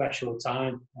real special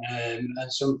time, and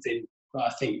something that I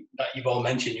think that you've all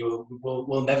mentioned,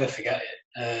 we'll never forget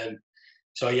it.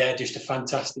 So yeah, just a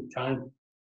fantastic time.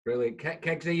 Brilliant.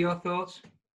 Kegsy, your thoughts?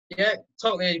 Yeah,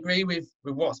 totally agree with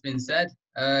what's been said.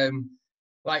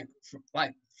 Like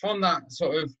from that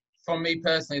sort of, from me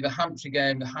personally, the Hampshire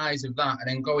game, the highs of that, and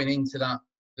then going into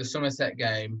the Somerset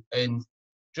game, and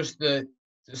just the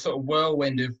sort of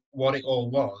whirlwind of what it all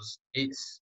was.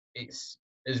 It's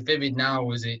as vivid now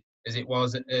as it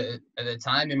was at the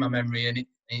time in my memory, and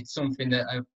it's something that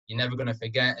you're never going to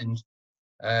forget, and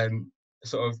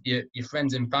sort of your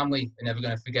friends and family are never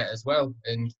going to forget as well.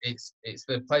 And it's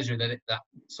the pleasure that that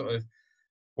sort of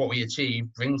what we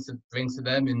achieve brings to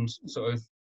them, and sort of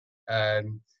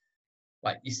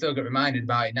like you still get reminded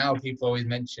about it now. People always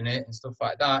mention it and stuff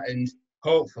like that, and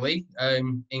hopefully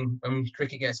when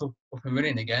cricket gets up and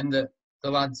running again, that the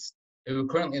lads who are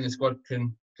currently in the squad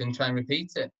can try and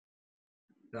repeat it.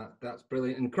 That's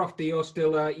brilliant. And Crofty, you're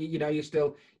still, you're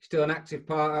still an active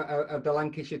part of the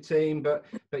Lancashire team, but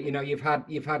you've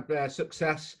had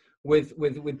success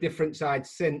with different sides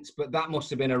since. But that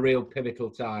must have been a real pivotal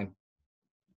time.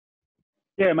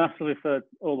 Yeah, massively, for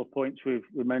all the points we've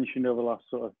mentioned over the last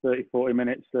sort of 30, 40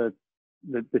 minutes. The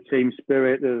team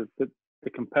spirit, the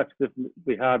competitive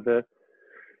we had, the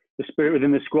spirit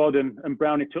within the squad, and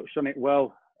Brownie touched on it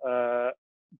well.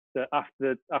 That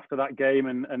after that game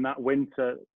and that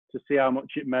winter, to see how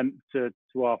much it meant to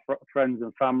our friends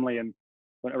and family, and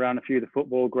went around a few of the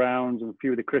football grounds and a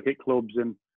few of the cricket clubs,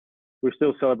 and we're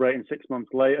still celebrating 6 months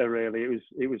later. Really,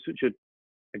 it was such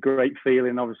a great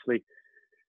feeling. Obviously,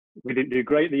 we didn't do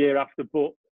great the year after,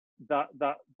 but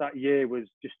that year was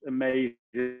just amazing.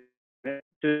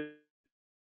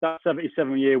 That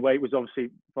 77-year wait was obviously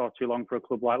far too long for a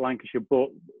club like Lancashire, but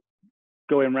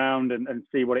going round and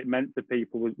see what it meant to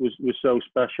people was so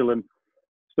special, and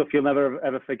stuff you'll never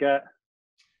ever forget.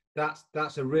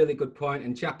 That's a really good point.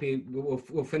 And Chappie,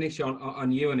 we'll finish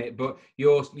on you and it, but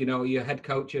you're head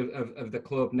coach of the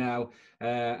club now,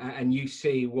 and you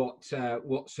see what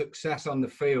success on the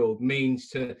field means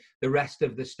to the rest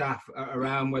of the staff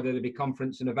around, whether they be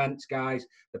conference and events guys,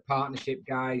 the partnership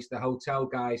guys, the hotel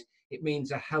guys. It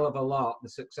means a hell of a lot, the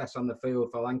success on the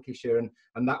field for Lancashire,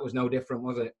 and that was no different,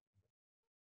 was it?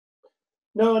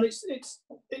 No, and it's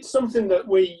something that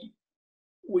we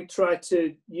try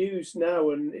to use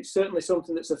now, and it's certainly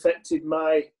something that's affected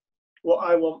what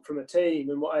I want from a team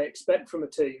and what I expect from a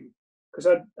team. Because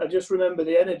I just remember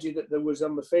the energy that there was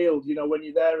on the field, when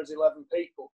you're there as 11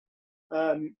 people,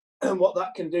 and what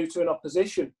that can do to an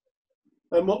opposition.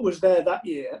 And what was there that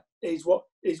year is what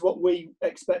we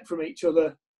expect from each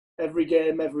other every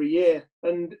game, every year.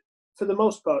 And for the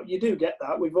most part, you do get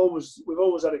that. We've always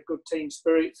had a good team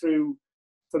spirit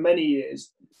for many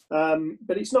years,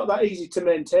 but it's not that easy to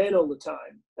maintain all the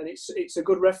time, and it's a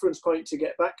good reference point to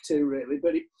get back to, really.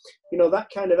 But that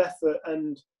kind of effort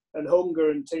and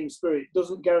hunger and team spirit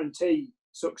doesn't guarantee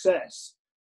success,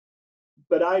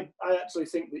 but I actually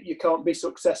think that you can't be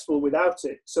successful without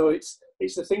it. So it's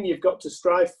the thing you've got to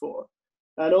strive for,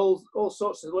 and all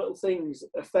sorts of little things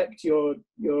affect your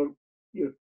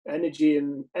energy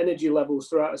and energy levels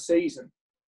throughout a season.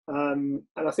 And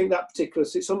I think that particular,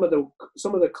 some of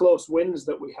the close wins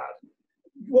that we had,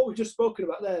 what we've just spoken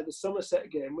about there, the Somerset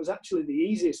game was actually the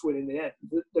easiest win in the end,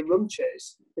 the run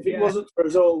chase. If it wasn't for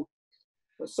us all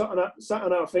sat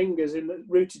on our fingers and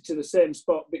rooted to the same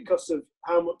spot because of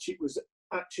how much it was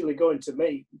actually going to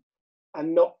mean,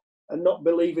 and not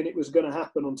believing it was going to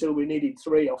happen until we needed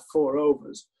 3 or 4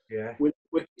 overs with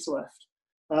wickets left.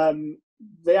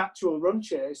 The actual run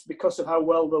chase, because of how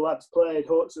well the lads played,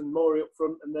 Holtz and Morey up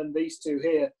front, and then these two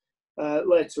here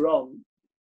later on,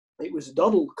 it was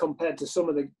doddle compared to some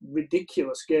of the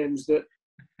ridiculous games that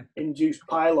induced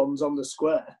pylons on the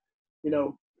square.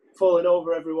 Falling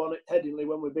over everyone at Headingley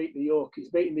when we beat the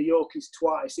Yorkies, beating the Yorkies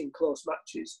twice in close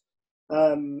matches,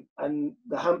 and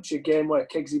the Hampshire game where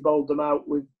Kegsy bowled them out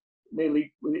with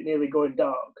it nearly going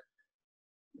dark.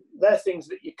 They're things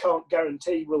that you can't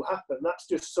guarantee will happen. That's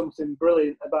just something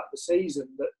brilliant about the season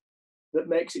that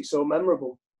makes it so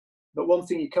memorable. But one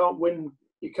thing you can't win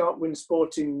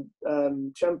sporting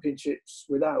championships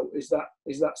without is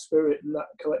that spirit and that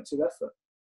collective effort.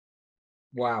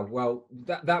 Wow. Well,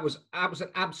 that was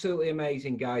absolutely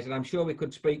amazing, guys. And I'm sure we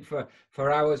could speak for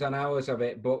hours and hours of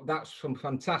it, but that's some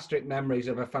fantastic memories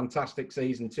of a fantastic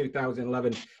season,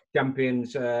 2011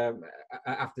 champions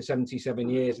after 77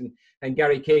 years. And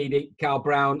Gary Keady, Carl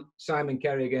Brown, Simon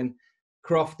Kerrigan,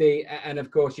 Crofty, and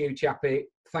of course you, Chappie.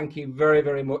 Thank you very,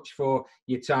 very much for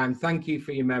your time. Thank you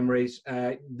for your memories.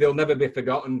 They'll never be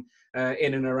forgotten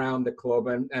in and around the club,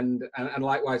 and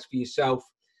likewise for yourself.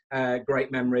 Great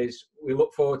memories. We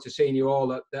look forward to seeing you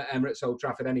all at the Emirates Old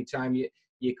Trafford anytime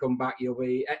you come back. You'll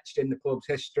be etched in the club's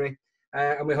history.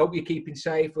 And we hope you're keeping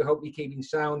safe. We hope you're keeping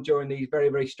sound during these very,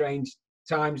 very strange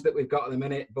times that we've got at the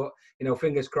minute. But, you know,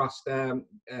 fingers crossed,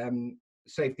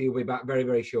 safety will be back very,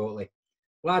 very shortly.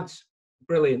 Lads,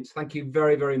 brilliant. Thank you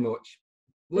very, very much.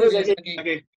 Thank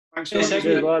you. Thanks so much.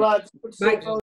 Thank you.